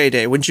monster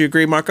payday. Wouldn't you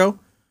agree, Marco?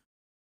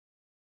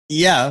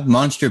 Yeah,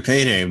 monster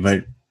payday.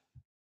 But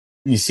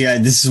you see,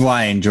 this is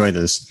why I enjoy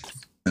this.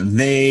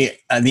 The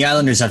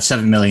Islanders have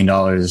 $7 million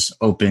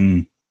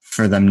open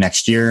for them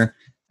next year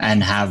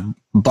and have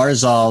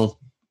Barzal,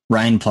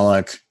 Ryan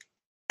Pulock,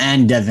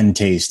 and Devin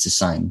Tays to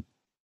sign,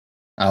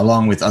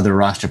 along with other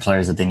roster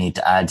players that they need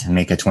to add to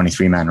make a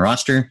 23-man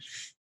roster,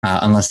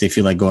 unless they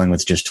feel like going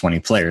with just 20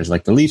 players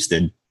like the Leafs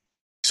did.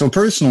 So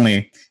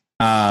personally,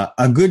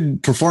 a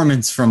good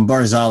performance from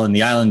Barzal and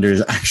the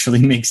Islanders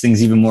actually makes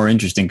things even more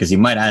interesting because he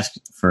might ask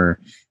for,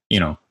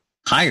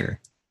 higher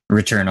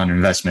return on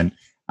investment.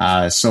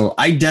 So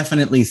I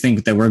definitely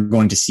think that we're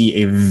going to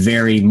see a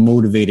very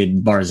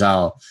motivated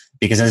Barzal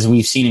because as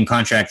we've seen in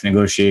contract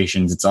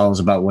negotiations, it's always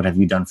about what have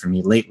you done for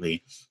me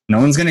lately. No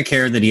one's going to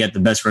care that he had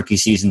the best rookie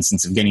season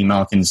since Evgeny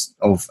Malkin's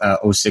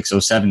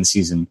 06-07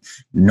 season.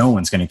 No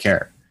one's going to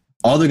care.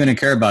 All they're going to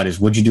care about is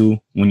what you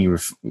do when you were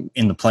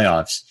in the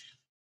playoffs.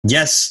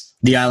 Yes,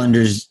 the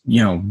Islanders,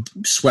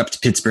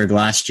 swept Pittsburgh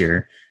last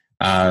year.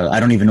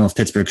 I don't even know if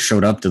Pittsburgh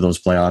showed up to those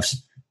playoffs,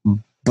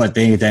 but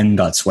they then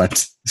got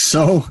swept.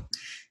 So,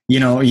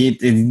 give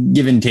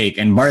and take.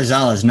 And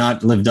Barzal has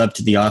not lived up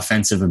to the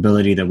offensive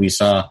ability that we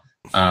saw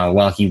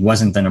while he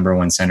wasn't the number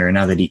one center. And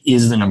now that he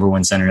is the number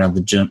one center, now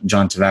that John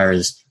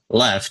Tavares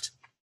left,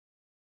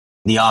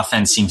 the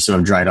offense seems to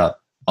have dried up.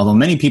 Although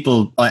many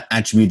people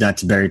attribute that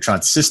to Barry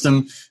Trotz's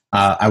system,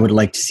 I would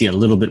like to see a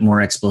little bit more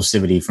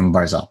explosivity from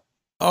Barzal.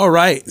 All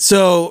right.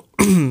 So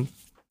I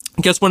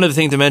guess one other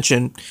thing to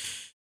mention,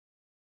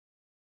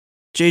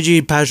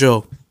 JG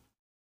Pajot.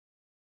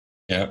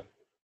 Yeah.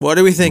 What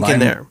are we thinking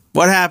there?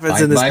 What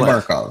happens in this play?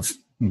 Barkov.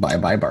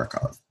 Bye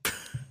Barkov.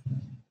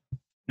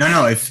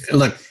 No.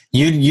 Look,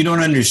 you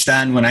don't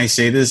understand when I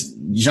say this.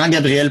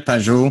 Jean-Gabriel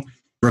Pajot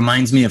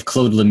reminds me of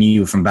Claude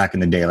Lemieux from back in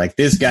the day. Like,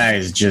 this guy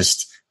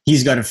is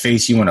he's got a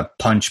face you want to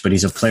punch, but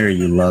he's a player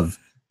you love.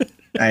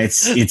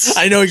 It's.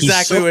 I know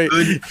exactly he's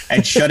so good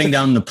at shutting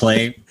down the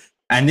play.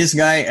 And this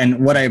guy,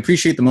 and what I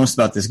appreciate the most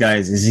about this guy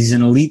is he's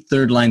an elite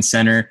third line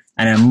center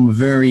and a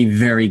very,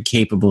 very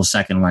capable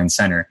second line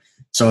center.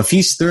 So if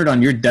he's third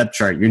on your depth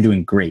chart, you're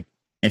doing great.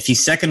 If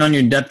he's second on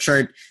your depth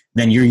chart,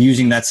 then you're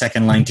using that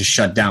second line to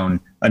shut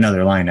down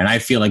another line. And I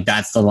feel like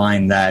that's the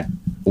line that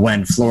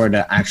when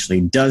Florida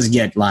actually does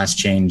get last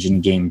change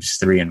in games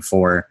 3 and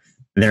 4,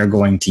 they're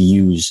going to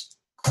use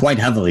quite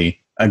heavily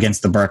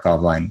against the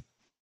Barkov line.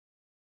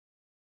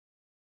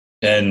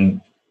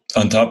 And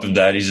on top of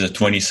that, he's a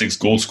 26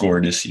 goal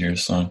scorer this year.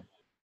 So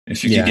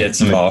if you could get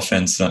some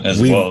offense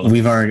as well.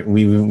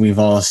 We've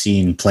all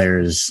seen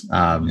players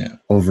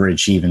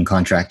overachieve in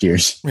contract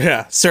years.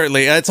 Yeah,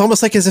 certainly. It's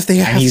almost like as if they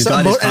have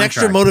an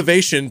extra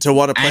motivation to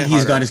want to play. And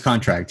he's got his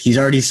contract. He's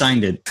already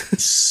signed it.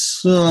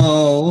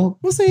 So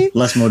we'll see.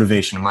 Less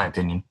motivation, in my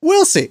opinion.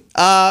 We'll see.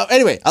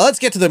 Anyway, let's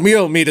get to the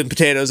real meat and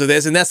potatoes of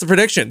this, and that's the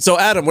prediction. So,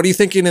 Adam, what are you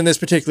thinking in this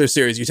particular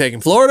series? You taking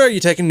Florida or are you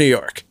taking New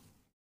York?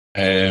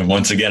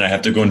 Once again, I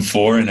have to go in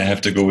 4, and I have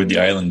to go with the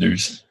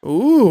Islanders.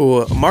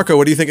 Ooh, Marco,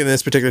 what do you think in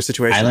this particular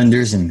situation?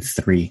 Islanders in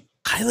 3.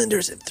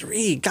 Islanders in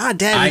 3. God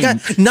damn, you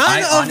got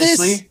none of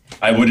this.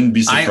 I wouldn't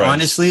be surprised. I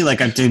honestly,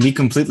 to be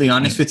completely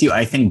honest with you,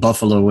 I think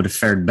Buffalo would have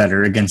fared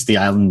better against the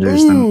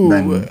Islanders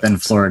than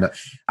Florida.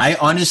 I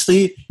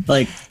honestly,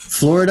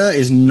 Florida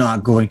is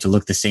not going to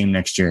look the same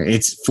next year.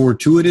 It's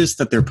fortuitous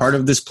that they're part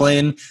of this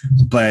play-in,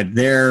 but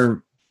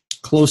they're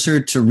closer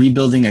to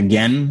rebuilding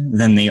again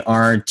than they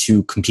are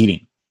to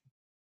competing.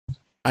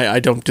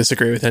 I don't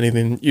disagree with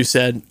anything you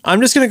said.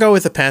 I'm just going to go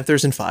with the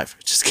Panthers in 5,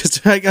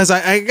 just because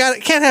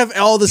can't have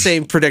all the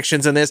same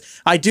predictions in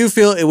this. I do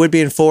feel it would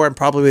be in 4 and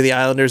probably with the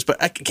Islanders,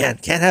 but I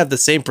can't have the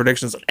same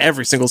predictions on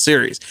every single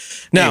series.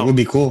 Now, it would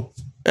be cool.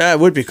 It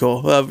would be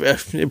cool.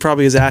 It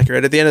probably is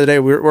accurate. At the end of the day,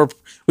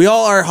 we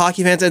all are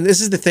hockey fans, and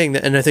this is the thing.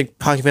 And I think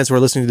hockey fans who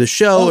are listening to the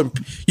show, and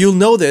you'll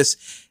know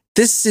this.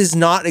 This is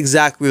not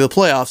exactly the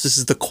playoffs. This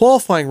is the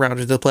qualifying round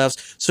into the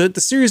playoffs. So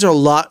the series are a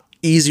lot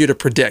easier to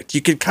predict.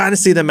 You can kind of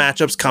see the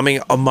matchups coming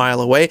a mile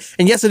away.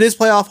 And yes, it is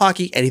playoff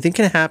hockey. Anything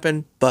can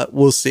happen, but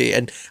we'll see.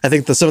 And I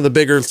think some of the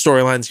bigger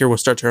storylines here will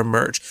start to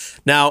emerge.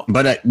 Now,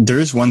 but there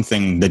is one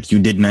thing that you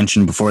did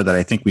mention before that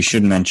I think we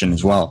should mention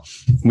as well.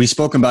 We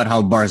spoke about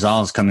how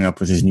Barzal is coming up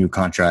with his new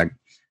contract,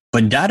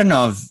 but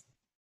Dadonov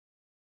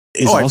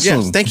is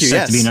also set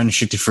to be an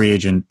unrestricted free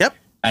agent. Yep.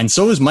 And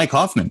so is Mike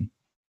Hoffman.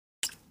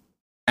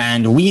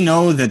 And we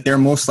know that they're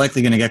most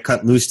likely going to get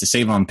cut loose to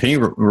save on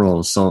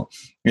payrolls. So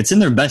it's in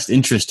their best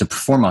interest to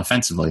perform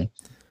offensively,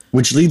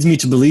 which leads me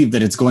to believe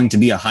that it's going to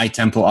be a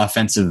high-tempo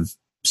offensive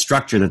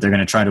structure that they're going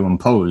to try to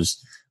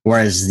impose,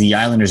 whereas the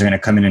Islanders are going to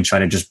come in and try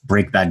to just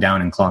break that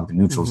down and clog the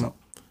neutral zone.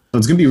 So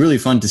it's going to be really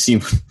fun to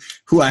see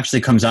who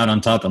actually comes out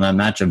on top in that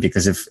matchup,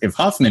 because if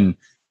Hoffman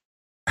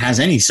has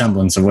any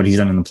semblance of what he's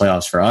done in the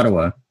playoffs for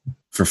Ottawa,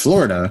 for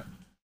Florida,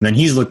 then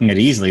he's looking at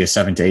easily a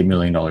 $7 to $8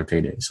 million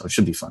payday. So it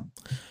should be fun.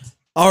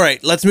 All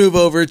right, let's move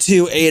over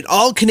to an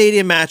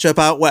all-Canadian matchup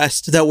out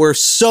west that we're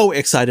so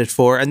excited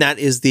for, and that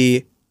is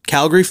the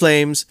Calgary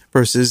Flames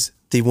versus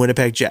the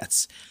Winnipeg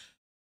Jets.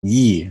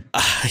 Yeah.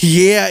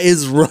 Yeah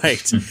is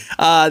right.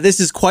 This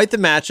is quite the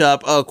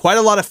matchup. Quite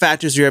a lot of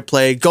factors here at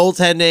play.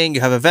 Goaltending,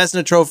 you have a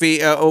Vezina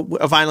Trophy a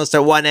finalist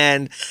at one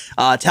end,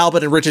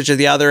 Talbot and Rittich at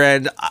the other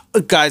end.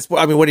 Guys,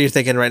 I mean, what are you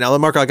thinking right now?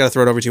 Marco, I got to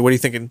throw it over to you. What are you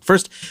thinking?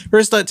 First,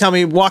 tell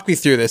me, walk me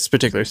through this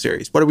particular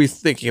series. What are we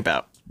thinking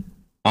about?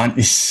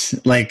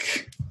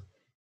 Like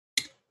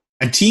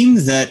a team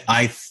that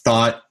I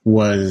thought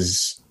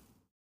was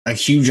a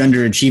huge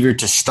underachiever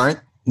to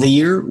start the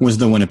year was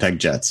the Winnipeg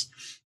Jets.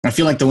 I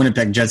feel like the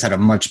Winnipeg Jets had a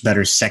much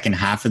better second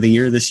half of the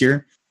year this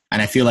year, and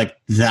I feel like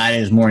that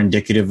is more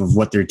indicative of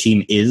what their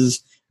team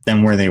is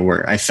than where they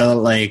were. I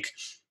felt like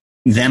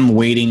them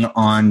waiting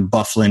on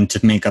Byfuglien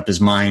to make up his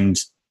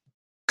mind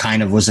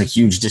kind of was a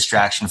huge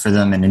distraction for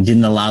them, and it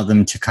didn't allow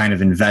them to kind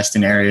of invest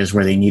in areas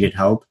where they needed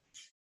help.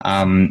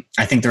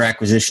 I think their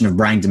acquisition of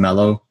Brian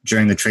DeMello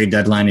during the trade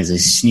deadline is a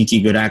sneaky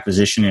good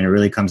acquisition, and it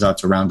really comes out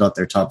to round out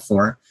their top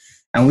 4.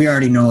 And we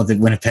already know that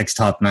Winnipeg's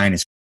top 9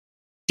 is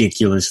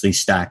ridiculously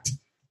stacked.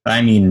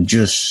 I mean,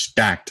 just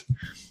stacked.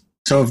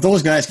 So if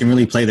those guys can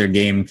really play their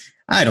game,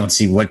 I don't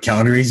see what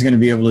Calgary is going to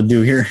be able to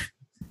do here.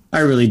 I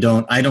really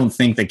don't. I don't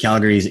think that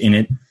Calgary's in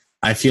it.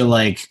 I feel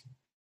like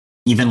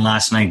even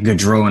last night,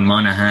 Gaudreau and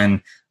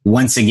Monahan,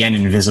 once again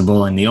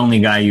invisible, and the only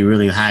guy you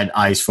really had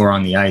eyes for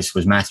on the ice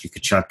was Matthew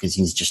Tkachuk, because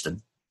he's just a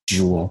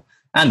jewel,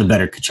 and the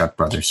better Tkachuk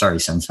brother. Sorry,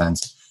 Sens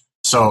fans.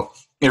 So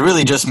it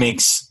really just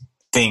makes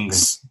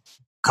things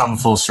come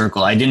full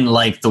circle. I didn't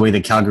like the way the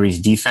Calgary's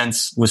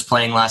defense was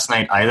playing last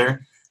night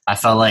either. I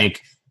felt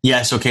like,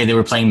 yes, okay, they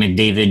were playing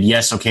McDavid.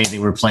 Yes, okay, they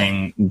were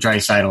playing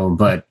Draisaitl,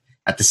 but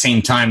at the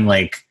same time,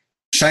 like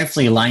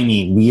Scheifele,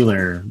 Laine,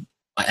 Wheeler,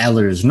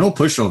 Ehlers, no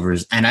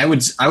pushovers, and I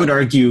would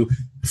argue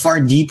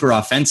far deeper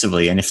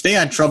offensively. And if they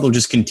had trouble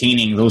just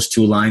containing those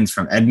two lines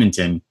from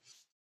Edmonton,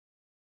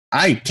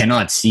 I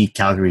cannot see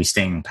Calgary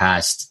staying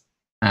past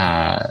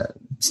Winnipeg.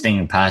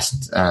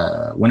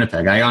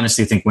 I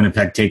honestly think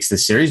Winnipeg takes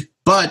this series,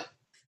 but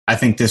I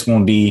think this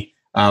won't be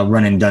a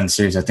run and done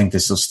series. I think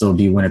this will still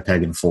be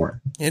Winnipeg in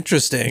 4.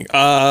 Interesting.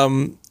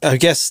 I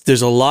guess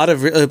there's a lot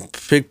of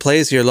big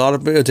plays here, a lot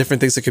of different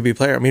things that could be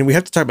played. I mean, we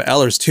have to talk about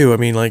Ehlers too. I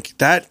mean, like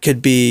that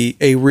could be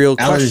a real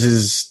Ehlers question.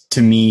 is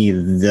to me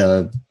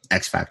the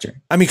X factor.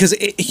 I mean, because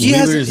he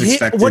has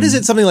what is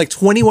it? Something like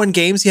 21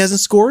 games he hasn't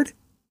scored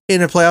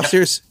in a playoff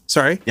series.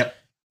 Sorry. Yep.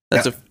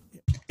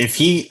 If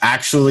he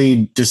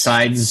actually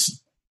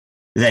decides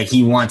that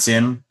he wants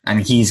in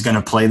and he's going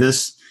to play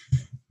this,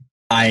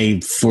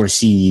 I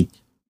foresee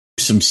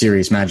some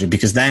serious magic,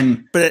 because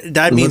then. But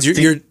that means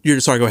you're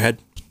sorry. Go ahead.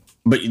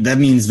 But that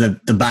means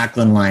that the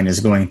Backlund line is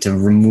going to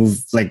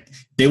remove, like,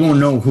 they won't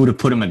know who to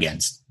put him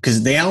against,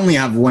 because they only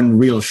have one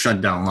real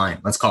shutdown line.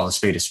 Let's call a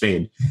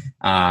spade.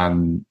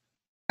 And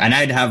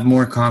I'd have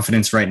more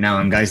confidence right now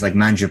in guys like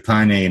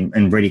Mangiapane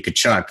and Brady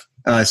Tkachuk.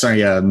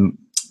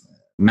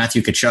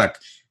 Matthew Tkachuk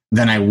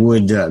than I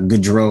would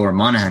Gaudreau or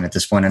Monahan at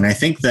this point. And I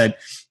think that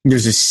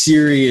there's a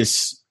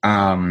serious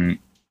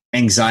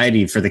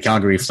anxiety for the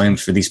Calgary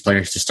Flames for these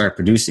players to start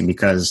producing,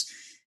 because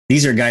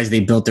these are guys they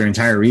built their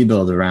entire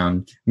rebuild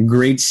around.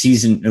 Great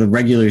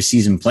regular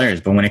season players,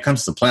 but when it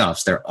comes to the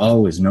playoffs, they're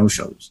always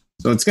no-shows.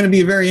 So it's going to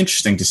be very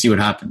interesting to see what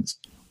happens.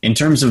 In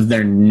terms of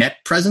their net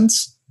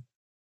presence,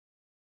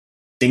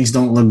 things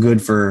don't look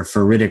good for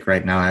Rittich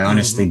right now. I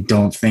honestly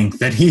don't think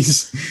that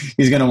he's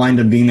going to wind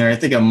up being there. I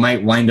think it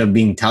might wind up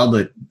being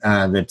Talbot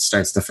that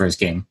starts the first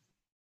game.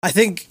 I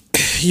think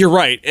you're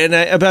right. And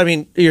I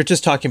mean, you're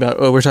just talking about,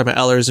 we're talking about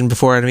Ehlers and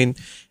before. And I mean,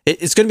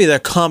 it's going to be the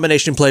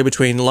combination play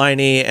between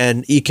Laine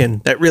and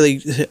Eakin that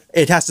really,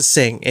 it has to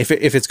sing if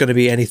it's going to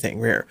be anything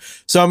rare.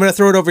 So I'm going to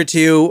throw it over to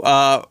you,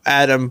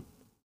 Adam.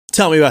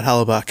 Tell me about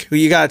Hellebuyck.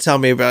 You got to tell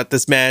me about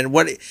this man.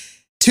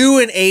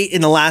 2-8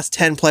 in the last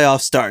 10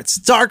 playoff starts.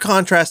 Stark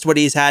contrast to what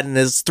he's had in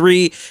his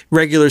 3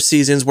 regular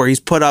seasons, where he's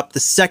put up the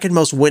second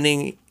most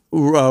winning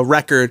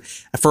record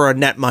for a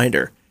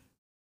netminder.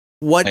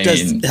 What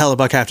does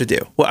Hellebuyck have to do?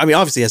 Well, I mean,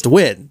 obviously he has to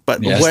win,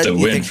 but he has to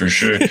win for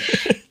sure.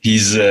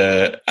 He's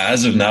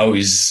as of now,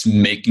 he's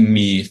making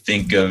me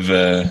think of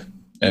a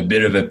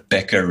bit of a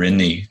Pekka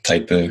Rinne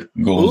type of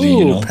goalie.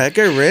 Ooh,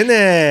 Pekka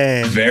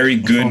Rinne. Very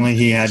good. If only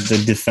he had the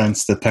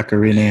defense that Pekka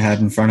Rinne had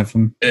in front of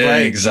him.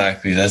 Right.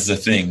 Exactly. That's the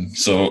thing.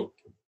 So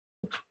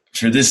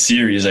for this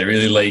series, I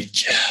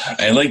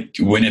like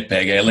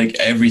Winnipeg. I like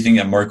everything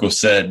that Marco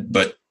said,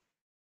 but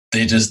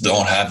they just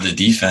don't have the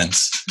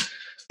defense.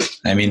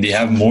 I mean, they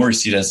have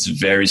Morrissey that's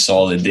very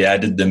solid. They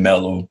added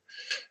DeMello,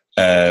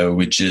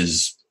 which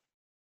is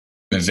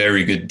a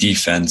very good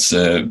defense.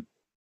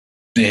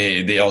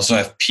 They also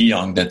have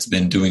Pionk that's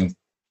been doing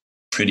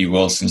pretty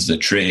well since the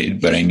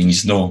trade, but I mean,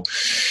 he's all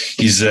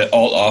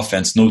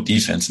offense, no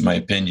defense, in my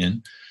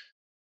opinion.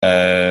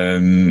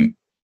 I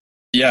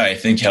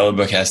think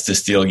Hellebuyck has to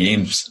steal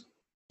games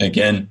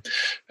again.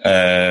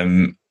 I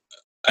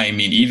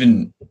mean,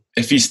 even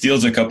if he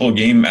steals a couple of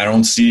games, I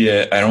don't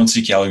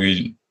see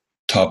Calgary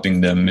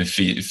topping them if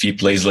he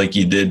plays like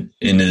he did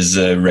in his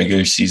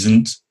regular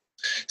season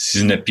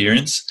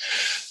appearance.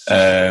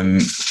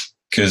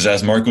 Because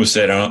as Marco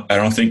said, I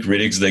don't think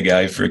Riddick's the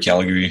guy for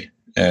Calgary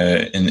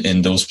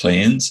in those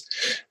play-ins,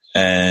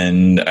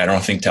 and I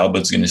don't think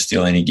Talbot's going to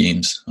steal any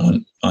games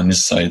on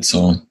this side.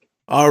 So,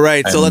 all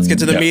right, so let's get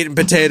to the meat and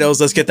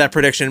potatoes. Let's get that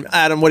prediction.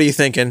 Adam, what are you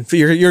thinking?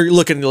 You're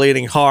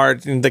leaning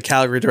hard in the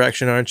Calgary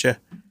direction, aren't you?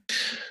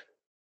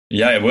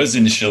 Yeah, it was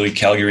initially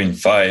Calgary in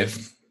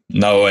 5.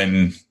 Now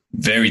I'm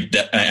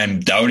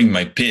doubting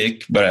my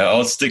pick, but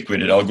I'll stick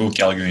with it. I'll go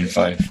Calgary in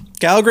 5.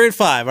 Calgary in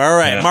 5. All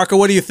right. Yeah. Marco,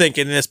 what are you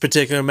thinking in this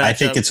particular matchup? I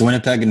think it's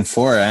Winnipeg in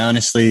 4.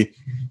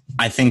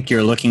 I think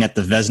you're looking at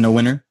the Vezina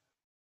winner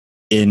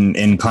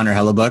in Connor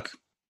Hellebuyck.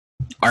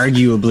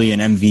 Arguably an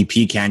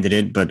MVP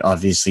candidate, but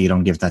obviously you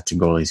don't give that to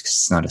goalies because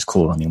it's not as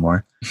cool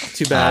anymore.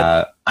 Too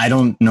bad. I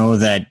don't know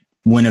that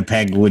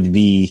Winnipeg would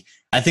be...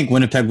 I think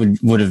Winnipeg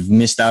would have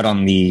missed out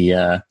on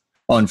the...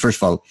 and first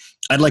of all,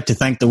 I'd like to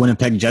thank the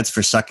Winnipeg Jets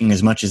for sucking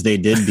as much as they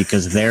did,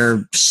 because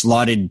their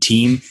slotted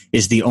team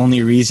is the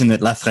only reason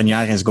that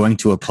Lafrenière is going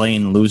to a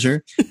play-in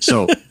loser.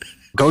 So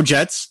go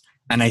Jets.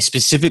 And I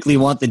specifically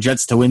want the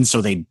Jets to win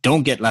so they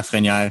don't get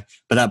Lafrenière,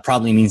 but that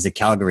probably means that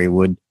Calgary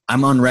would.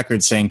 I'm on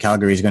record saying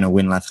Calgary is going to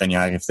win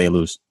Lafrenière if they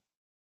lose.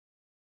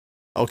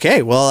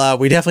 Okay, well,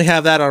 we definitely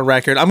have that on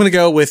record. I'm going to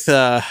go with,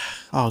 I'm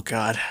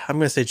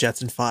going to say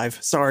Jets in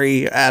 5.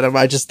 Sorry, Adam.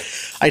 I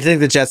think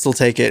the Jets will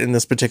take it in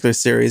this particular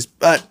series,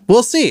 but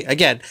we'll see.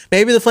 Again,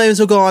 maybe the Flames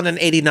will go on an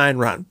 89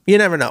 run. You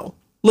never know.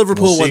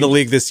 Liverpool won the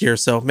league this year,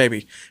 so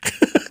maybe.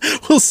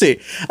 We'll see.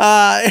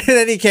 In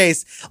any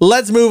case,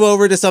 let's move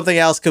over to something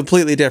else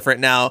completely different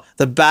now.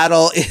 The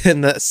battle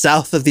in the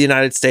south of the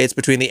United States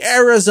between the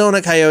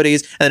Arizona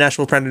Coyotes and the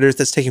Nashville Predators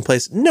that's taking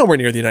place nowhere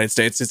near the United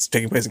States. It's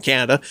taking place in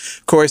Canada.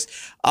 Of course,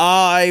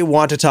 I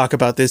want to talk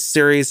about this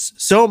series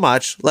so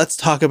much. Let's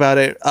talk about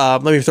it.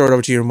 Let me throw it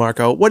over to you,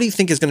 Marco. What do you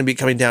think is going to be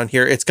coming down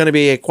here? It's going to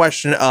be a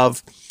question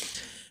of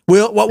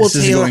what will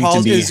Taylor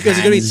Hall do?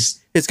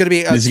 It's going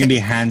to be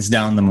hands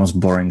down the most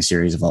boring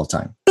series of all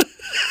time.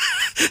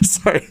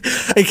 Sorry.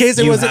 In case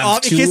it wasn't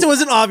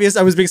obvious,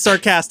 I was being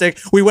sarcastic.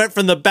 We went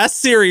from the best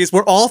series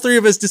where all 3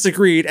 of us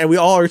disagreed, and we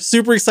all are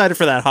super excited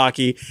for that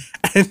hockey.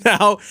 And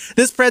now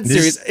this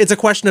series, it's a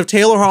question of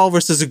Taylor Hall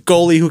versus a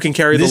goalie who can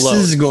carry the load.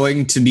 This is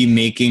going to be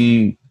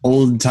making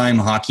old-time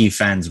hockey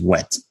fans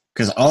wet,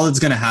 because all that's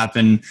going to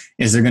happen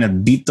is they're going to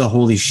beat the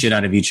holy shit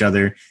out of each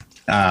other.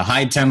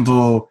 High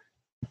tempo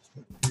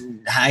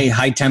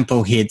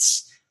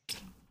hits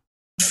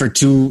for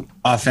 2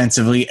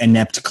 offensively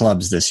inept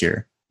clubs this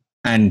year.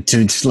 And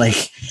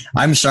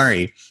I'm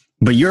sorry,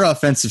 but your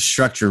offensive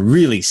structure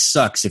really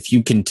sucks if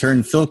you can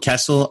turn Phil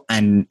Kessel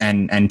and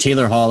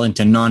Taylor Hall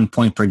into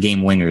non-point per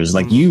game wingers.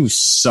 Like, you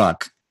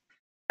suck.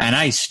 And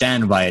I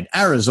stand by it.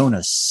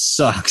 Arizona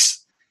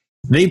sucks.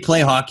 They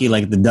play hockey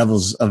like the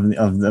Devils of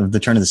the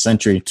turn of the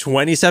century.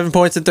 27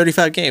 points in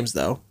 35 games,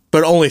 though.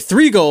 But only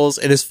 3 goals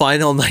in his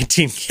final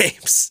 19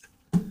 games.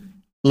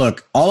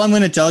 Look, all I'm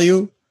going to tell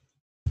you,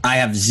 I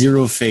have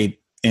zero faith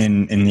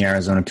in the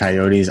Arizona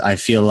Coyotes. I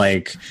feel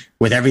like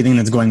with everything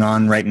that's going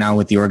on right now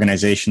with the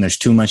organization, there's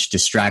too much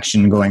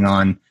distraction going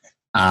on.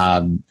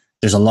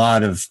 There's a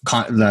lot of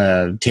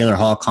the Taylor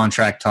Hall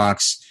contract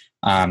talks.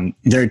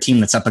 They're a team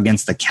that's up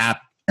against the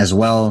cap as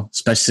well,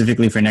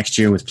 specifically for next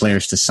year with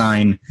players to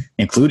sign,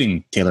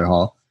 including Taylor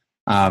Hall.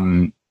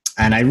 And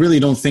I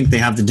really don't think they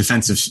have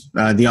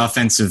the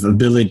offensive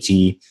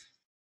ability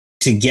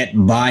to get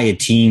by a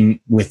team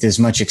with as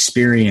much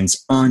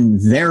experience on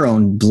their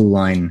own blue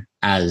line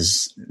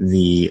as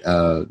the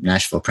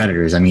Nashville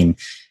Predators. I mean,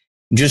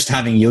 just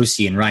having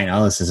Yossi and Ryan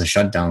Ellis as a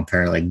shutdown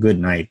pair, like, good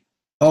night.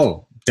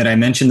 Oh, did I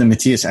mention that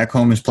Matthias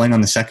Ekholm is playing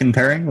on the second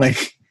pairing?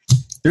 Like,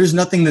 there's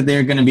nothing that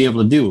they're going to be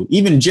able to do.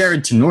 Even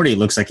Jared Tenorti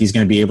looks like he's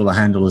going to be able to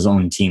handle his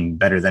own team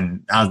better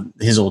than how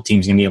his old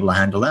team's going to be able to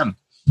handle them.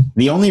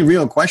 The only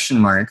real question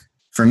mark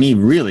for me,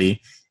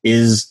 really,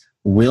 is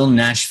will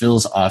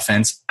Nashville's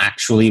offense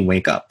actually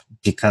wake up?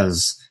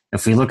 Because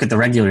if we look at the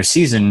regular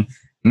season,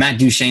 Matt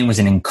Duchene was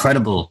an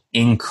incredible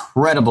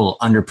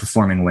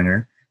underperforming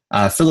winner.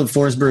 Philip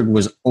Forsberg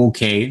was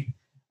okay.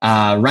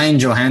 Ryan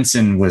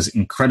Johansson was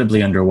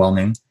incredibly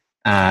underwhelming.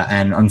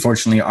 And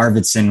unfortunately,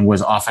 Arvidsson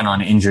was off and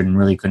on injured and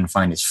really couldn't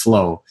find his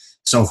flow.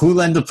 So who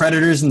led the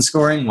Predators in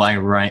scoring? Why,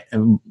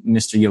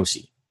 Mr.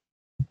 Yossi.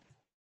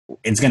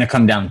 It's going to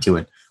come down to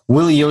it.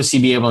 Will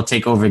Yossi be able to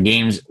take over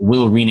games?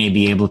 Will Rinne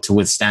be able to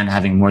withstand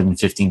having more than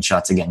 15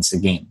 shots against the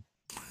game?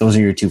 Those are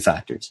your two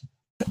factors.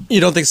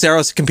 You don't think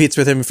Saros competes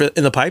with him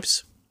in the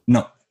pipes?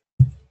 No,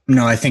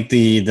 I think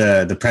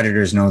the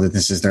Predators know that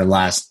this is their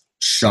last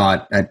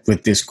shot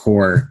with this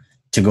core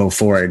to go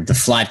forward. The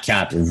flat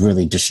cap has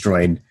really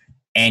destroyed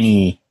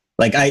any.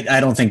 Like, I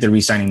don't think they're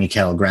re-signing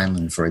Mikael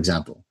Granlund, for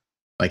example.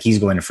 Like, he's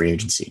going to free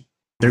agency.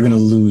 They're going to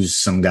lose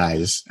some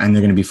guys, and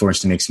they're going to be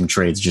forced to make some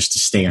trades just to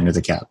stay under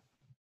the cap.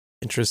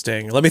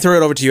 Interesting. Let me throw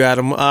it over to you,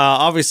 Adam.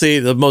 Obviously,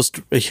 the most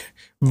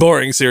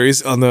boring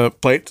series on the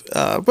plate,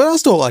 but I'll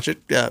still watch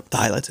it. The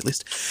highlights, at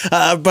least.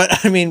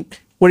 But I mean,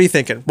 what are you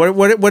thinking?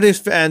 What do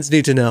fans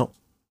need to know?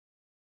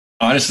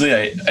 Honestly,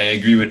 I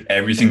agree with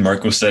everything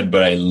Marco said,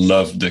 but I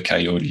love the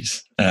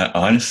Coyotes.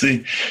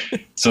 Honestly,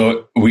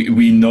 so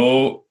we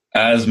know,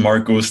 as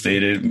Marco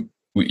stated,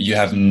 you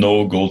have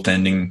no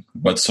goaltending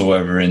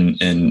whatsoever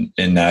in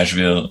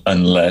Nashville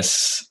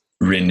unless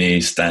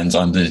Rinne stands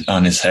on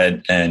his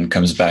head and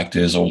comes back to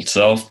his old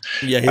self.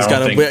 Yeah, he's got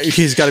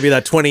to be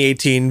that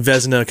 2018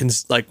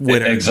 Vezina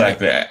winner.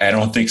 Exactly. I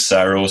don't think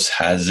Saros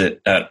has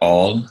it at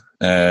all.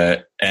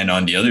 And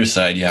on the other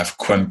side, you have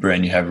Kuemper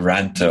and you have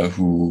Ranta,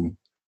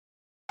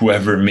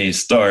 whoever may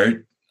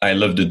start. I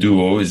love the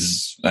duo.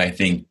 Is, I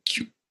think,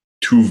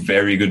 two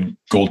very good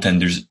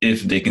goaltenders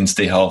if they can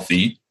stay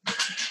healthy.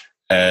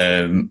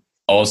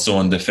 Also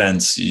on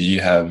defense,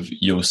 you have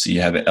Yossi,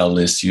 you have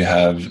Ellis, you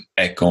have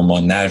Ekholm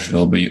on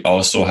Nashville, but you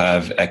also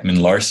have Ekman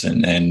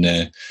Larsson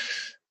and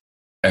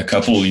a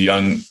couple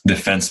young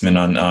defensemen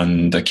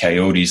on the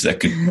Coyotes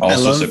that could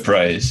also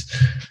surprise.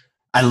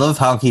 I love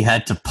how he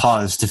had to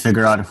pause to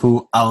figure out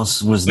who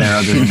else was there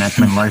other than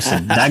Ekman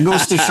Larsson. That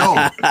goes to show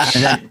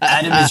that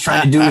Adam is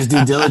trying to do his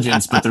due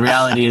diligence, but the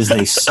reality is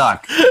they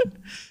suck.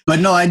 But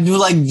no, I do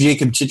like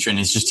Jacob Chychrun.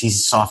 It's just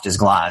he's soft as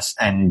glass,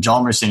 and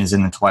Hjalmarsson is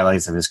in the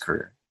twilights of his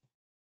career.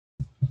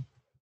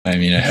 I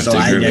mean, I have to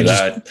agree with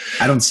that.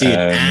 I don't see it.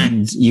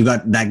 And you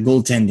got that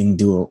goaltending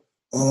duo.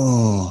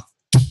 Oh,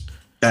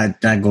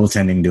 that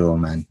goaltending duo,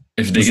 man.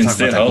 If they can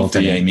stay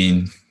healthy, I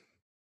mean.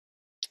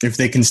 If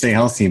they can stay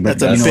healthy. But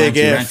that's a big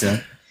if.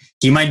 Ranta,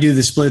 he might do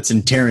the splits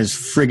and tear his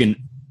friggin'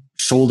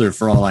 shoulder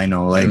for all I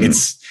know. Like,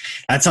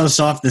 that's how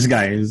soft this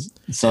guy is.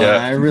 So yeah,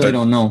 I really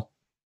don't know.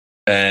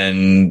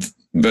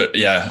 But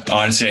yeah,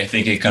 honestly, I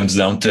think it comes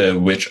down to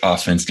which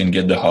offense can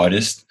get the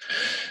hottest.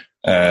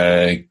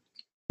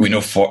 We know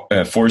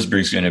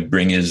Forsberg's going to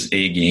bring his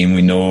A game.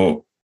 We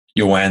know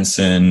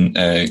Johansson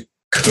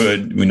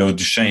could. We know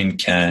Duchene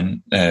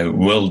can.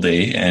 Will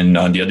they? And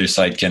on the other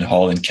side, can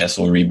Hall and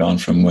Kessel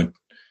rebound from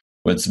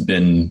what's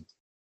been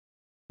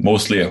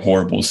mostly a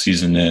horrible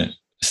season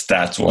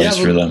stats-wise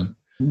for them?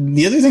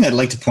 The other thing I'd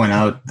like to point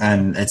out,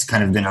 and it's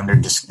kind of been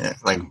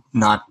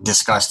not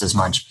discussed as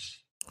much,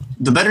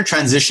 the better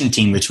transition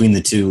team between the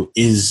two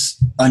is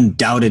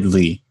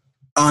undoubtedly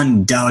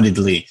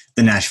the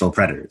Nashville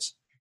Predators.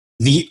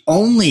 The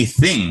only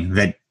thing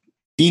that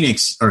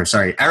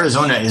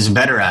Arizona is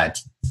better at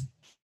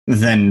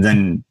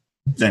than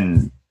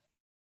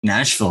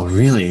Nashville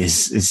really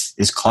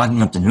is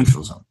clogging up the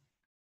neutral zone.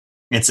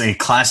 It's a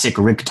classic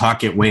Rick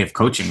Tocchet way of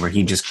coaching where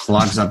he just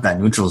clogs up that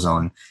neutral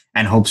zone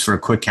and hopes for a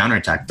quick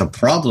counterattack. The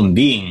problem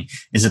being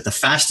is that the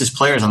fastest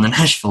players on the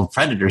Nashville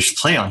Predators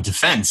play on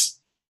defense.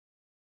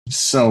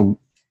 So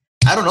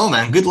I don't know,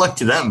 man. Good luck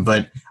to them.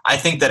 But I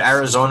think that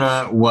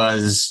Arizona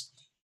was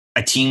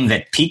a team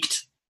that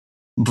peaked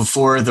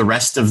before the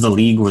rest of the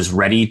league was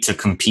ready to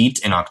compete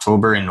in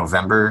October and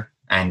November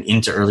and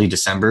into early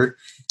December.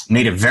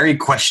 Made a very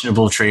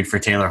questionable trade for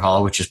Taylor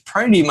Hall, which is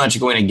pretty much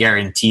going to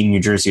guarantee New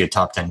Jersey a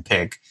top 10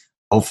 pick.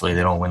 Hopefully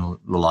they don't win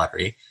the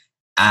lottery.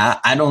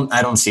 I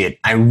don't see it.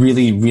 I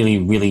really, really,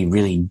 really,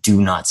 really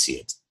do not see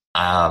it.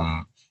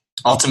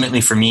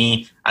 Ultimately for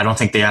me, I don't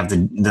think they have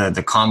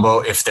the combo.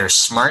 If they're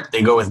smart,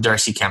 they go with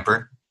Darcy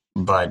Kemper.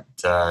 But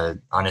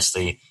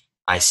honestly,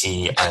 I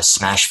see a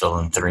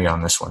Smashville in 3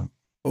 on this one.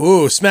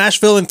 Ooh,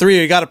 Smashville in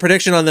 3. You got a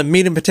prediction on the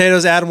meat and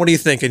potatoes, Adam? What are you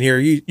thinking here?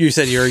 You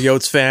said you're a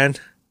Yotes fan.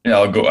 Yeah,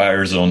 I'll go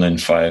Arizona in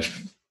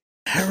 5.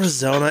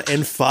 Arizona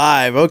in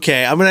 5.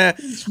 Okay, I'm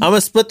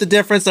gonna split the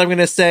difference. I'm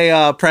gonna say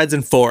Preds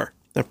in 4.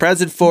 The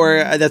present for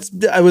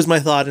that was my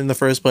thought in the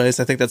first place.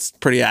 I think that's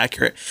pretty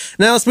accurate.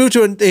 Now let's move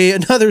to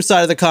another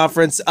side of the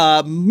conference.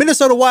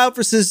 Minnesota Wild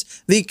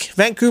versus the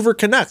Vancouver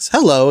Canucks.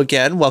 Hello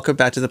again. Welcome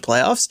back to the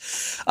playoffs.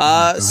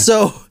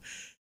 So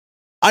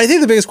I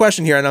think the biggest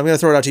question here, and I'm going to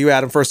throw it out to you,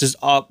 Adam, first, is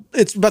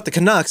it's about the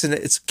Canucks, and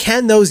it's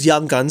can those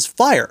young guns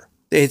fire?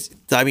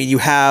 You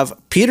have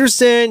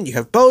Peterson, you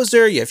have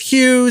Bozer, you have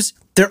Hughes.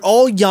 They're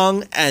all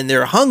young and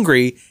they're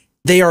hungry.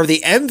 They are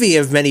the envy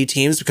of many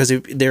teams because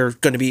they're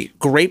going to be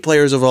great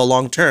players over a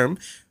long term.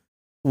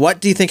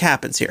 What do you think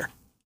happens here?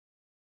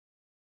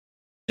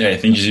 Yeah, I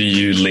think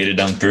you laid it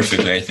down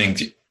perfectly. I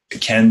think,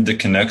 can the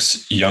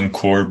Canucks young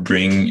core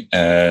bring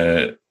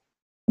their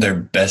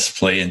best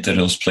play into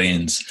those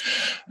play-ins?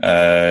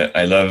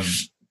 I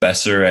love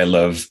Besser. I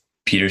love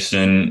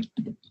Peterson.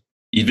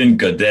 Even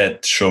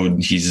Gaudette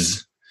showed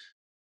he's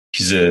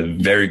a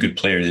very good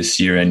player this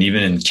year. And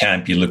even in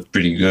camp, he looked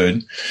pretty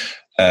good.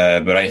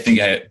 But I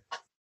think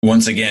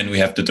once again, we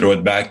have to throw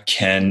it back.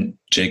 Can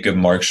Jacob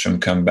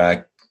Markstrom come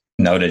back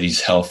now that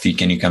he's healthy?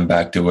 Can he come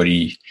back to what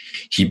he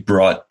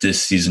brought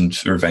this season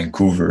for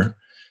Vancouver?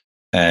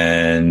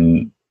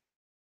 And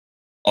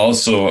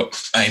also,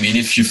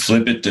 if you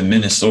flip it to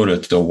Minnesota,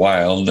 to the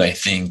Wild, I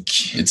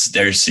think it's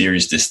their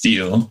series to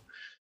steal.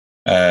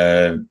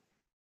 I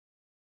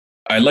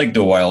like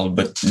the Wild,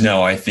 but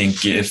no, I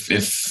think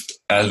if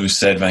as we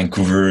said,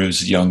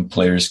 Vancouver's young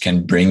players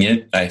can bring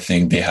it, I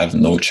think they have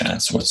no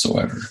chance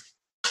whatsoever.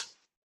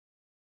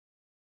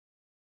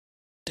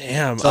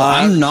 Damn. So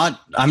I'm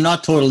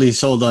not totally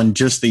sold on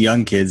just the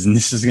young kids, and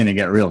this is going to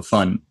get real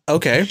fun.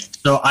 Okay.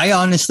 So I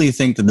honestly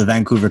think that the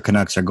Vancouver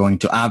Canucks are going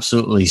to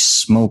absolutely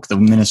smoke the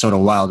Minnesota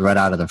Wild right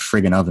out of the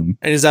friggin' oven.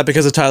 And is that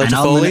because of Tyler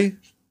Toffoli?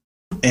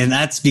 And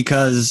that's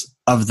because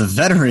of the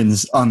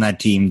veterans on that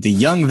team, the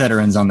young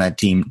veterans on that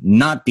team,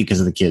 not because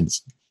of the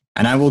kids.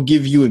 And I will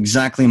give you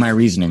exactly my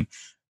reasoning.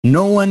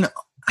 No one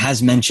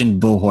has mentioned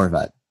Bo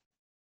Horvat.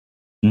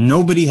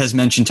 Nobody has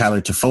mentioned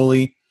Tyler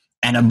Toffoli.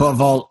 And above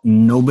all,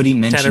 nobody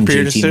mentioned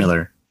JT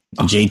Miller.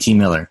 Oh. JT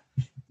Miller.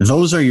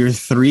 Those are your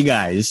three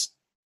guys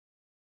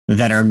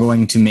that are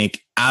going to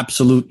make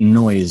absolute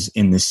noise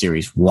in this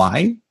series.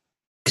 Why?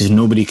 Because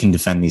nobody can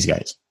defend these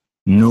guys.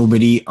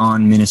 Nobody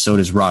on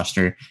Minnesota's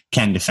roster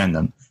can defend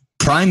them.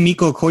 Prime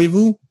Mikko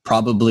Koivu?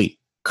 Probably.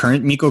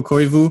 Current Mikko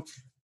Koivu?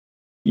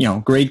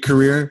 Great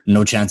career,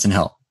 no chance in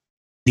hell.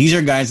 These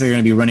are guys that are going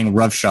to be running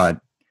roughshod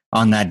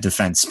on that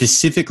defense,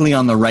 specifically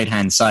on the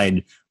right-hand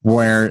side,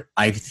 where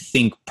I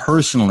think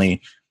personally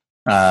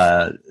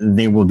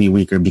they will be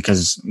weaker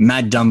because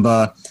Matt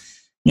Dumba,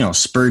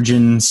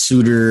 Spurgeon,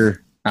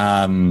 Suter,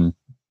 even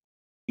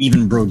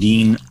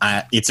Brodin,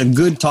 it's a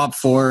good top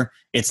four.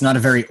 It's not a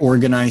very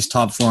organized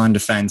top four on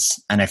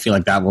defense, and I feel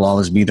like that will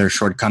always be their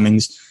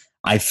shortcomings.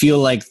 I feel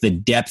like the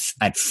depth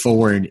at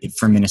forward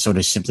for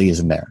Minnesota simply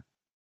isn't there.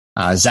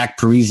 Zach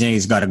Parise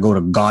has got to go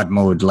to God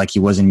mode like he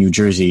was in New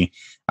Jersey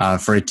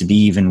for it to be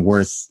even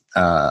worth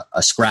a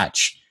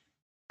scratch.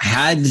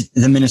 Had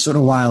the Minnesota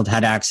Wild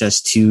had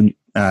access to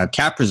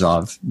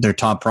Kaprizov, their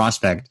top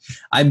prospect,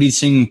 I'd be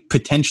seeing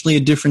potentially a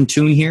different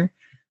tune here.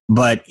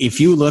 But if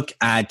you look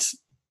at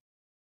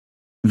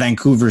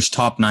Vancouver's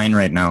top nine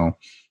right now,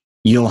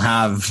 you'll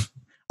have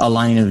a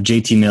line of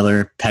JT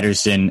Miller,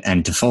 Pettersson,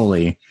 and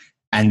Toffoli.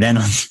 And then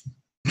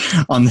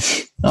on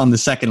the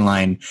second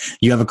line,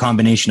 you have a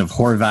combination of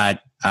Horvat,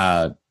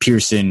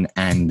 Pearson,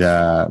 and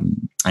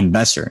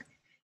Besser.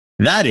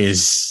 That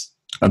is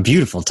a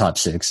beautiful top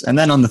six. And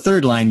then on the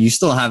third line, you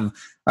still have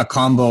a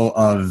combo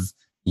of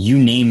you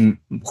name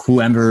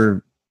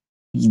whoever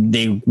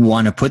they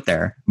want to put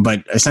there.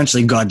 But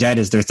essentially, Gaudette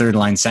is their third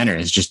line center.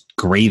 Is just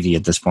gravy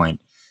at this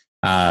point.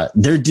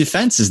 Their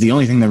defense is the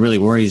only thing that really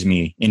worries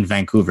me in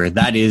Vancouver.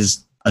 That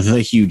is the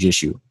huge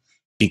issue.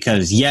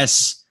 Because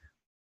yes,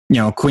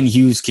 Quinn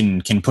Hughes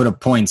can put up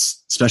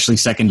points, especially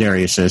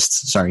secondary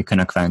assists. Sorry,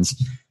 Canuck fans.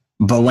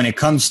 But when it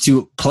comes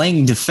to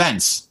playing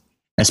defense,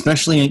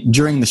 especially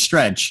during the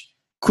stretch,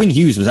 Quinn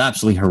Hughes was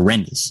absolutely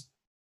horrendous.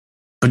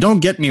 But don't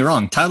get me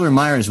wrong, Tyler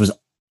Myers was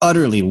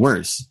utterly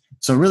worse.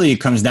 So really it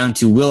comes down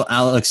to, will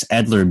Alex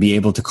Edler be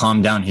able to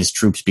calm down his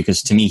troops?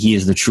 Because to me, he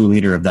is the true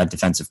leader of that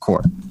defensive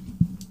core.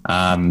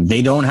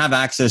 They don't have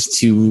access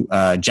to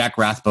Jack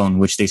Rathbone,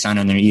 which they signed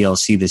on their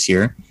ELC this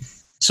year.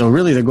 So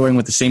really they're going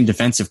with the same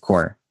defensive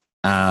core.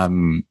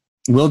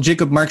 Will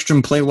Jacob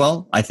Markstrom play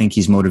well? I think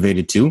he's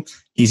motivated too.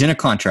 He's in a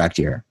contract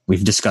year.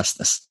 We've discussed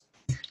this.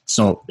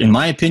 So in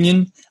my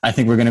opinion, I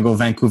think we're going to go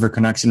Vancouver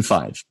Canucks in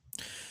 5.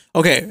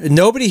 Okay,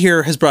 nobody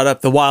here has brought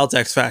up the Wild's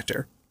X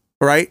Factor,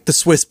 right? The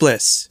Swiss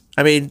Bliss.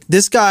 I mean,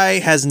 this guy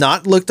has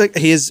not looked like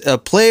he is a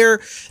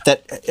player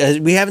that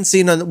we haven't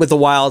seen with the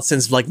Wild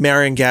since like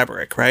Marian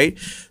Gaborik, right?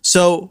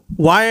 So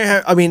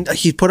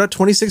he put up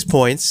 26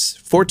 points,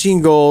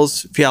 14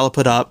 goals Fiala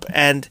put up,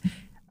 and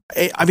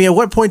at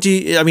what point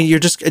you're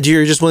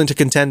just willing to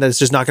contend that it's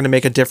just not going to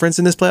make a difference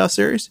in this playoff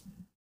series?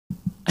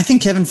 I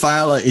think Kevin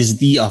Fiala is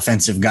the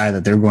offensive guy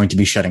that they're going to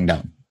be shutting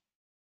down.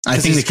 I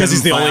think because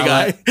he's the only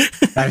guy.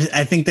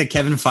 I think that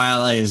Kevin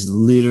Fiala is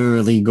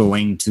literally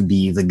going to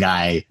be the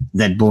guy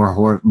that Bo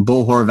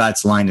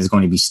Horvat's line is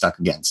going to be stuck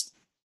against.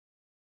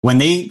 When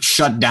they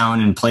shut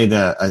down and play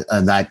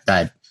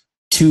that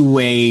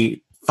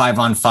two-way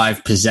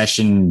 5-on-5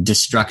 possession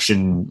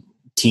destruction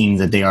team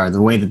that they are,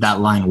 the way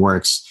that line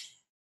works,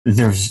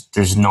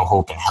 there's no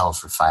hope in hell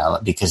for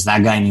Fiala because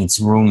that guy needs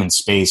room and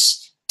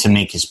space to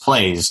make his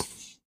plays.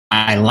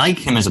 I like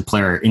him as a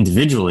player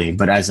individually,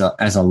 but as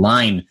a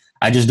line,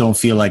 I just don't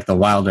feel like the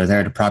Wild are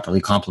there to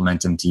properly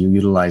complement him, to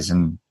utilize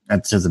him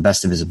to the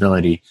best of his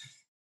ability.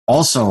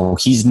 Also,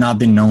 he's not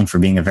been known for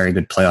being a very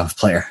good playoff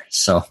player.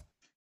 So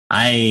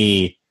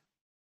I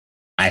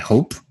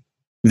hope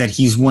that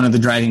he's one of the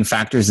driving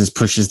factors that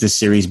pushes this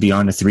series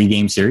beyond a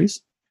 3-game series.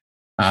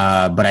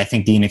 But I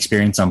think the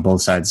inexperience on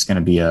both sides is going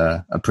to be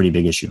a pretty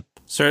big issue.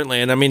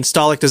 Certainly. And I mean,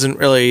 Stalick doesn't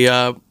really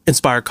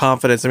inspire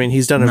confidence. I mean,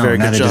 he's done a very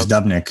good job.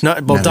 Dubnyk.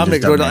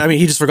 Dubnyk, I mean,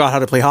 he just forgot how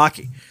to play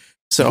hockey.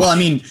 So, well, I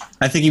mean,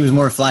 I think he was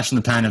more a flash in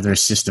the pan of their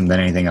system than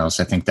anything else.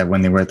 I think that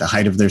when they were at the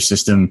height of their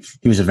system,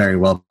 he was a very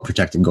well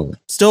protected goalie.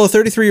 Still a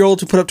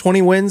 33-year-old who put up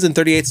 20 wins and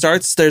 38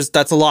 starts.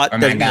 That's a lot. Oh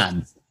my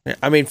God.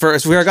 I mean, for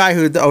a guy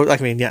who,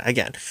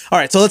 again. All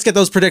right, so let's get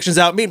those predictions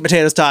out. Meat and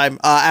potatoes time.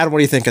 Adam, what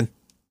are you thinking?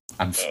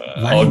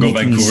 I'll go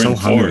Vancouver in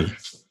 4.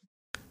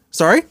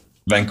 Sorry?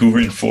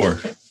 Vancouver in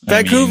 4.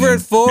 Vancouver in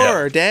 4.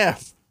 Yeah. Damn.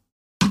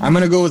 I'm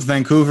going to go with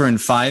Vancouver in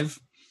 5.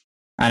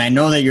 And I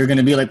know that you're going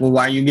to be like, well,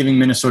 why are you giving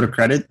Minnesota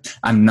credit?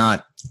 I'm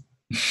not.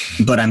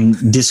 But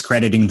I'm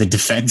discrediting the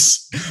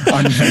defense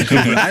on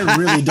Vancouver. I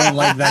really don't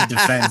like that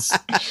defense.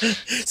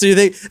 So you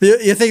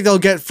think they'll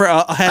get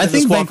ahead of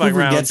this qualifying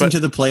round? I think Vancouver gets into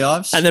the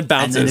playoffs and then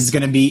bounces. And then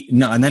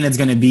it's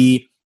going to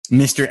be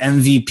Mr.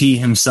 MVP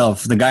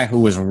himself, the guy who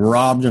was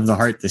robbed of the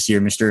heart this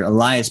year, Mr.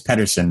 Elias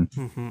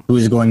Pettersson, who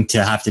is going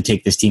to have to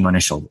take this team on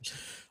his shoulders.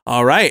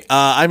 All right.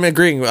 I'm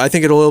agreeing. I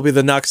think it will be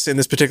the Nucks in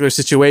this particular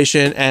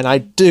situation. And I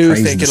do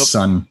think it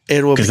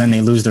will, because then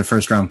they lose their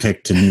first round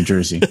pick to New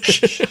Jersey.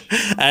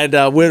 And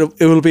it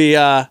will be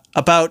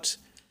about,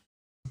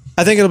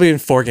 I think it'll be in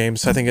 4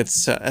 games. I think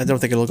I don't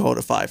think it'll go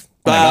to 5.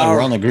 Oh my God,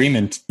 we're on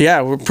agreement.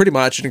 Yeah, we're pretty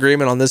much in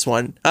agreement on this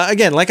one.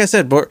 Again, like I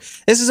said,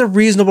 this is a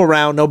reasonable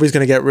round. Nobody's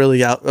going to get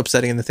really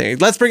upsetting in the thing.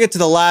 Let's bring it to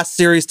the last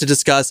series to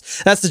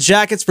discuss. That's the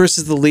Jackets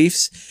versus the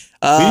Leafs.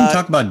 We didn't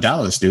talk about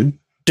Dallas, dude.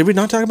 Did we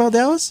not talk about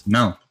Dallas?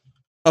 No.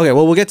 Okay,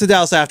 well, we'll get to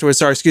Dallas afterwards.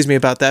 Sorry, excuse me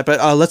about that.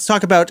 But let's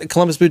talk about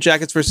Columbus Blue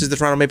Jackets versus the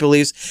Toronto Maple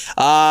Leafs.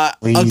 A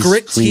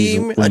grit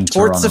team, a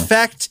torts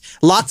effect,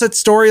 lots of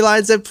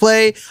storylines at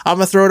play. I'm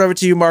going to throw it over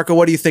to you, Marco.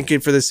 What are you thinking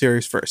for this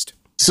series first?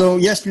 So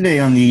yesterday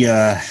on the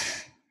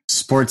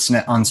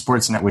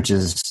Sportsnet, which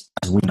is,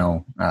 as we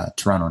know,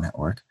 Toronto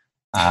Network,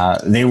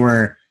 they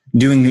were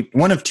doing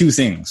one of 2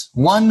 things.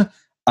 One,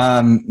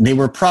 they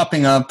were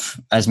propping up,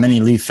 as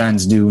many Leaf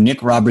fans do,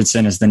 Nick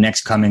Robertson as the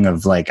next coming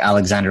of like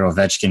Alexander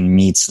Ovechkin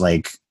meets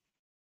like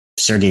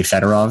Sergei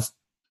Fedorov.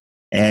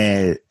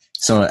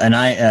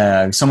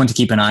 Someone to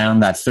keep an eye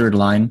on that third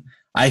line.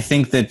 I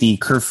think that the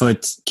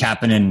Kerfoot,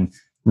 Kapanen,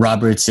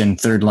 Robertson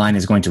third line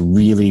is going to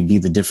really be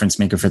the difference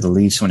maker for the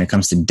Leafs when it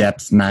comes to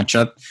depth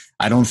matchup.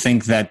 I don't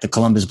think that the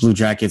Columbus Blue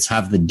Jackets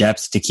have the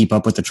depth to keep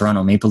up with the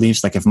Toronto Maple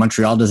Leafs. Like if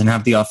Montreal doesn't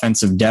have the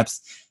offensive depth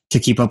to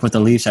keep up with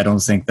the Leafs, I don't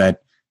think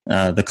that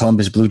the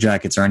Columbus Blue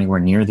Jackets are anywhere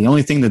near. The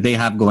only thing that they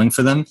have going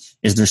for them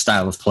is their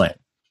style of play.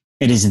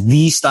 It is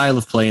the style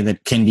of play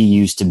that can be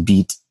used to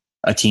beat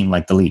a team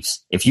like the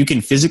Leafs. If you can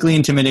physically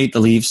intimidate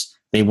the Leafs,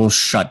 they will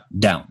shut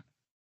down.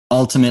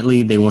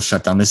 Ultimately, they will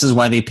shut down. This is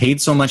why they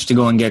paid so much to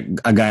go and get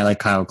a guy like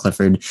Kyle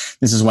Clifford.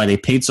 This is why they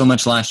paid so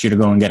much last year to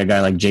go and get a guy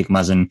like Jake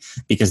Muzzin,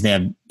 because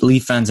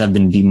Leaf fans have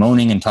been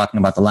bemoaning and talking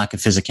about the lack of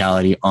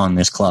physicality on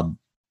this club.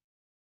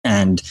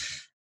 And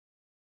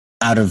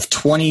out of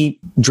 20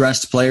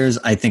 dressed players,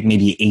 I think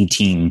maybe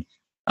 18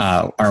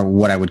 are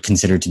what I would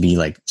consider to be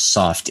like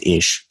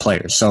soft-ish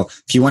players. So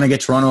if you want to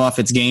get Toronto off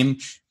its game,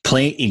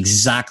 play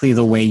exactly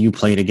the way you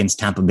played against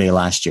Tampa Bay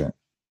last year.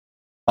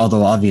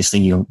 Although obviously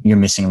you're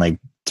missing like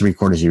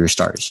 3/4 of your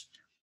stars.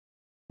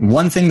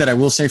 One thing that I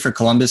will say for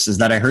Columbus is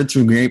that I heard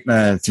through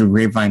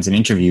grapevines and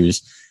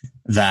interviews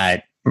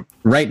that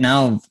right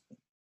now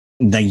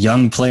the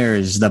young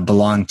players that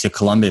belong to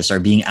Columbus are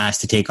being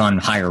asked to take on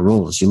higher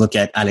roles. You look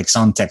at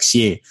Alexandre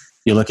Texier,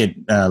 you look at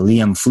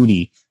Liam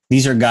Foudy.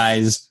 These are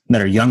guys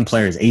that are young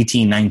players,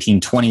 18, 19,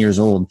 20 years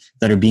old,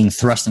 that are being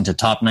thrust into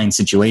top 9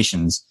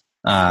 situations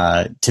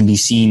to be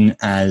seen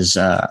as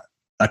a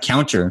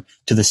counter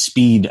to the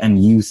speed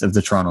and youth of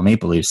the Toronto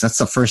Maple Leafs. That's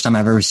the first time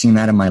I've ever seen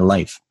that in my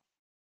life.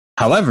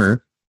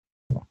 However,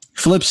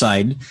 flip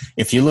side,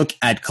 if you look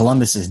at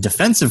Columbus's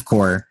defensive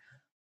core,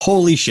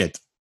 holy shit.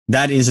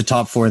 That is a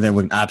top 4 that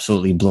would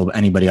absolutely blow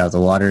anybody out of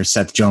the water.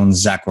 Seth Jones,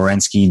 Zach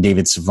Werenski,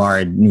 David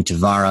Savard,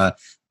 Nutavara,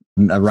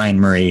 Ryan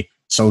Murray.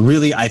 So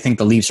really, I think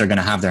the Leafs are going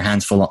to have their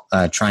hands full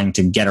trying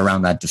to get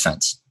around that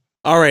defense.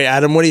 All right,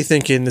 Adam, what do you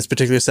think in this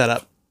particular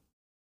setup?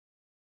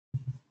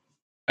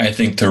 I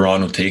think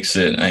Toronto takes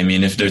it. I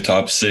mean, if their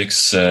top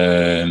 6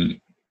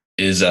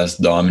 is as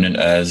dominant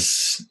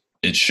as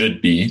it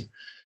should be,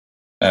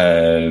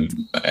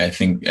 I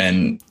think,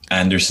 and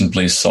Anderson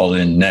plays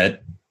solid in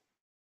net.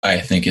 I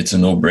think it's a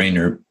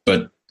no-brainer.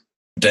 But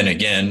then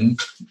again,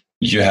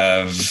 you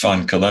have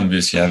on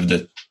Columbus, you have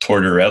the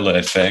Tortorella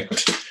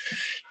effect.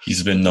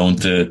 He's been known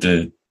to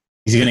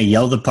Is he going to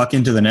yell the puck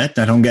into the net?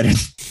 I don't get it.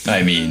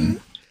 I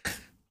mean,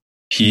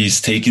 he's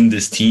taken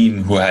this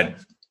team who had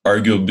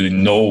arguably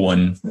no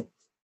one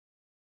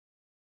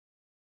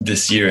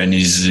this year, and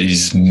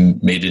he's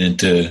made it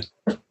into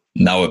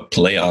now a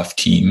playoff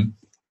team,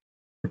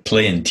 or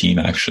play-in team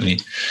actually.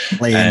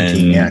 Play-in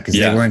team, yeah, because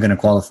they weren't going to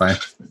qualify.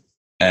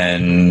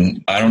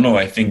 And I don't know.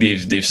 I think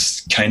they've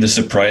kind of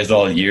surprised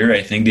all year.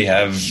 I think they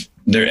have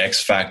their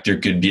X factor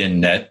could be a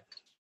net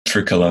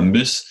for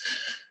Columbus.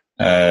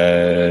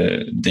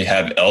 They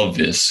have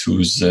Elvis,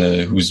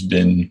 who's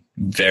been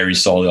very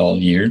solid all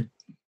year.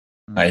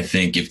 I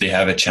think if they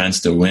have a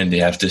chance to win, they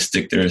have to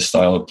stick to their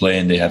style of play,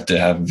 and they have to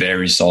have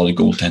very solid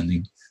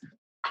goaltending.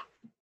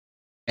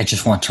 I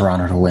just want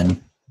Toronto to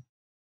win.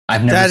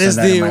 I've never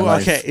said that in my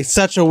life. Okay, it's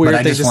such a weird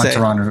thing to say. I just want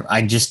Toronto.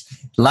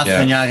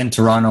 Lafrenière in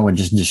Toronto would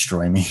just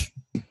destroy me.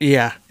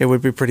 Yeah, it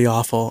would be pretty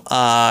awful.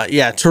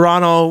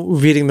 Toronto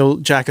beating the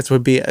Jackets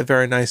would be a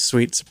very nice,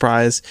 sweet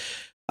surprise.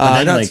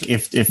 But then,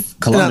 if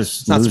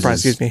Columbus not loses,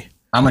 surprise, excuse me.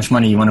 How much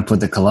money you want to put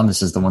that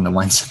Columbus is the one that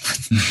winds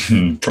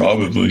up?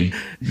 Probably.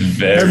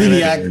 That would be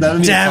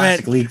the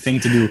classic league thing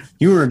to do.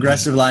 You were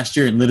aggressive last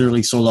year and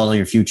literally sold all of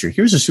your future.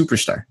 Here's a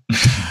superstar.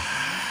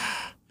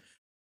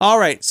 All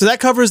right, so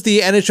that covers the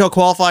NHL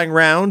qualifying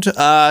round. Do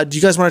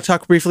you guys want to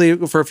talk briefly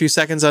for a few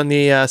seconds on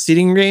the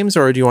seeding games,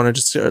 or do you want to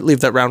just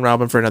leave that round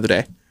robin for another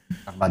day?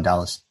 Talk about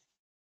Dallas.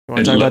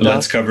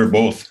 Let's cover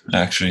both,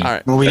 actually. All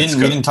right. Well, we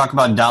didn't talk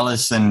about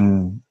Dallas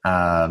and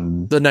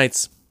the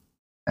Knights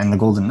and the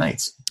Golden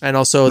Knights, and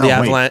also the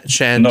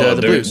Avalanche and the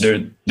Blues.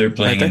 They're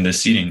playing in the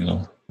seeding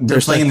though. They're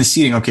playing in the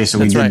seeding. Okay, so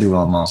we did do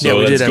them all. Yeah,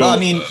 we did. Well, I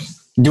mean,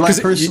 do I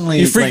personally?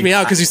 You freaked me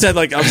out because you said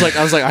I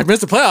was like I missed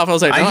the playoff. I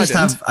was like,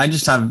 I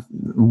just have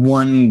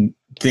one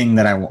thing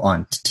that I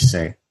want to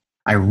say.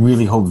 I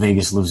really hope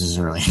Vegas loses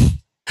early.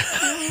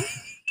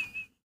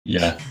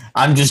 Yeah,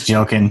 I'm just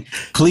joking.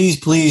 Please,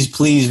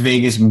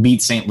 Vegas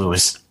beat St.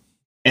 Louis.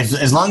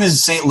 As long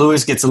as St.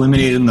 Louis gets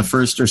eliminated in the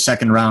first or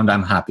second round,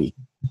 I'm happy.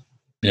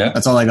 Yeah,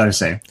 that's all I got to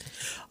say.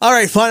 All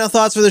right, final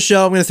thoughts for the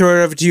show. I'm going to throw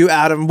it over to you,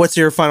 Adam. What's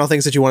your final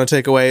things that you want to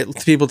take away,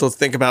 people to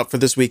think about for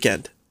this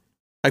weekend?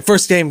 Like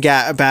first game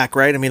back,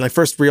 right? I mean, like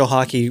first real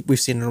hockey we've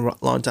seen in a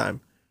long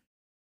time.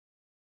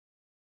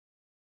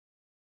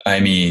 I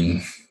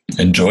mean,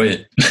 enjoy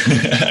it.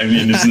 I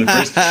mean, this is the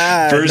first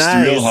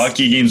nice. Real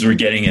hockey games we're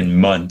getting in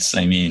months.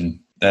 I mean,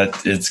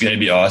 that it's going to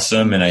be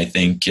awesome, and I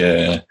think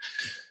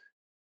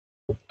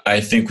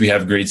we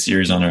have great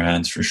series on our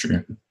hands for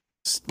sure.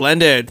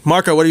 Splendid.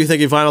 Marco, what do you think?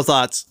 Your final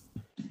thoughts?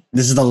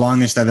 This is the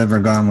longest I've ever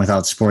gone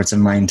without sports in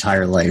my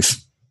entire life.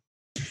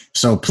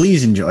 So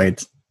please enjoy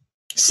it.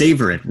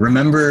 Savor it.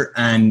 Remember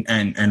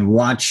and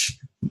watch,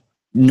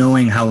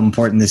 knowing how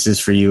important this is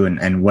for you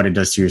and what it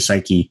does to your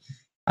psyche.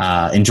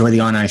 Enjoy the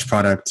On Ice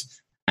product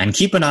and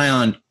keep an eye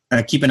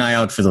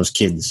out for those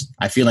kids.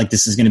 I feel like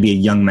this is going to be a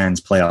young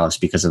man's playoffs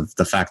because of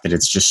the fact that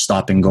it's just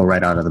stop and go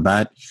right out of the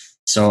bat.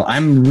 So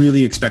I'm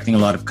really expecting a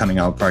lot of coming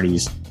out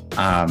parties.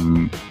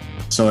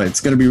 So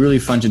it's going to be really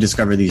fun to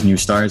discover these new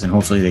stars, and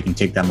hopefully they can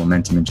take that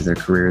momentum into their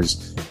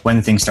careers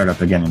when things start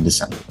up again in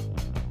December.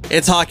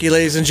 It's hockey,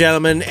 ladies and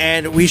gentlemen,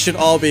 and we should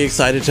all be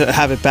excited to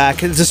have it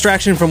back. It's a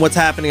distraction from what's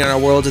happening in our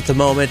world at the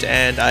moment,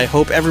 and I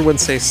hope everyone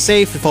stays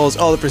safe, follows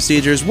all the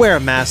procedures, wear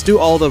a mask, do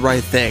all the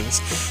right things.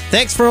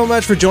 Thanks very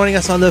much for joining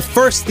us on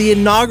the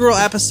inaugural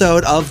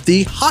episode of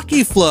the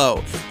Hockey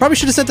Flow. Probably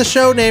should have said the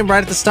show name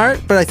right at the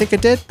start, but I think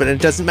it did, but it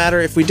doesn't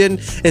matter if we didn't.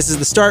 This is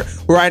the start.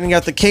 We're ironing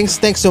out the kinks.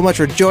 Thanks so much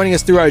for joining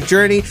us through our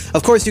journey.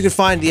 Of course, you can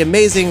find the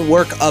amazing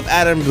work of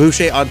Adam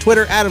Boucher on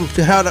Twitter. Adam,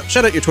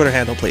 shout out your Twitter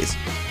handle, please.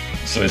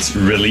 So it's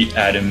really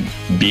Adam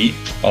B,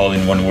 all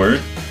in one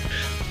word.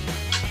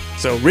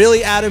 So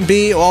really Adam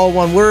B, all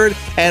one word.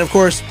 And of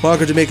course,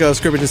 Marco D'Amico,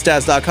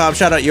 ScriptageandStats.com.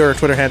 Shout out your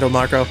Twitter handle,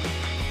 Marco.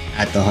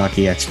 At the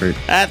Hockey Expert.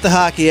 At the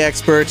Hockey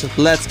Expert.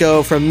 Let's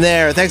go from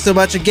there. Thanks so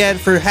much again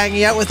for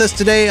hanging out with us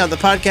today on the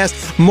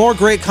podcast. More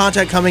great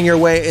content coming your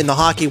way in the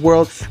hockey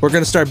world. We're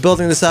going to start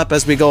building this up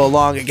as we go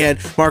along. Again,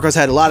 Marco's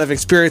had a lot of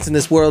experience in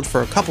this world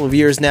for a couple of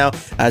years now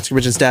at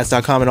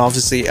ScriptageandStats.com, and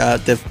obviously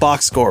the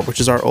Box Score,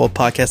 which is our old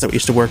podcast that we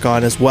used to work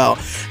on as well.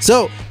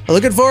 So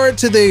looking forward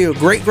to the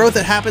great growth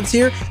that happens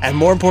here, and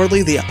more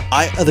importantly,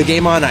 the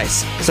game on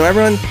ice. So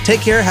everyone, take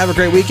care. Have a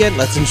great weekend.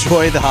 Let's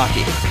enjoy the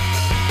hockey.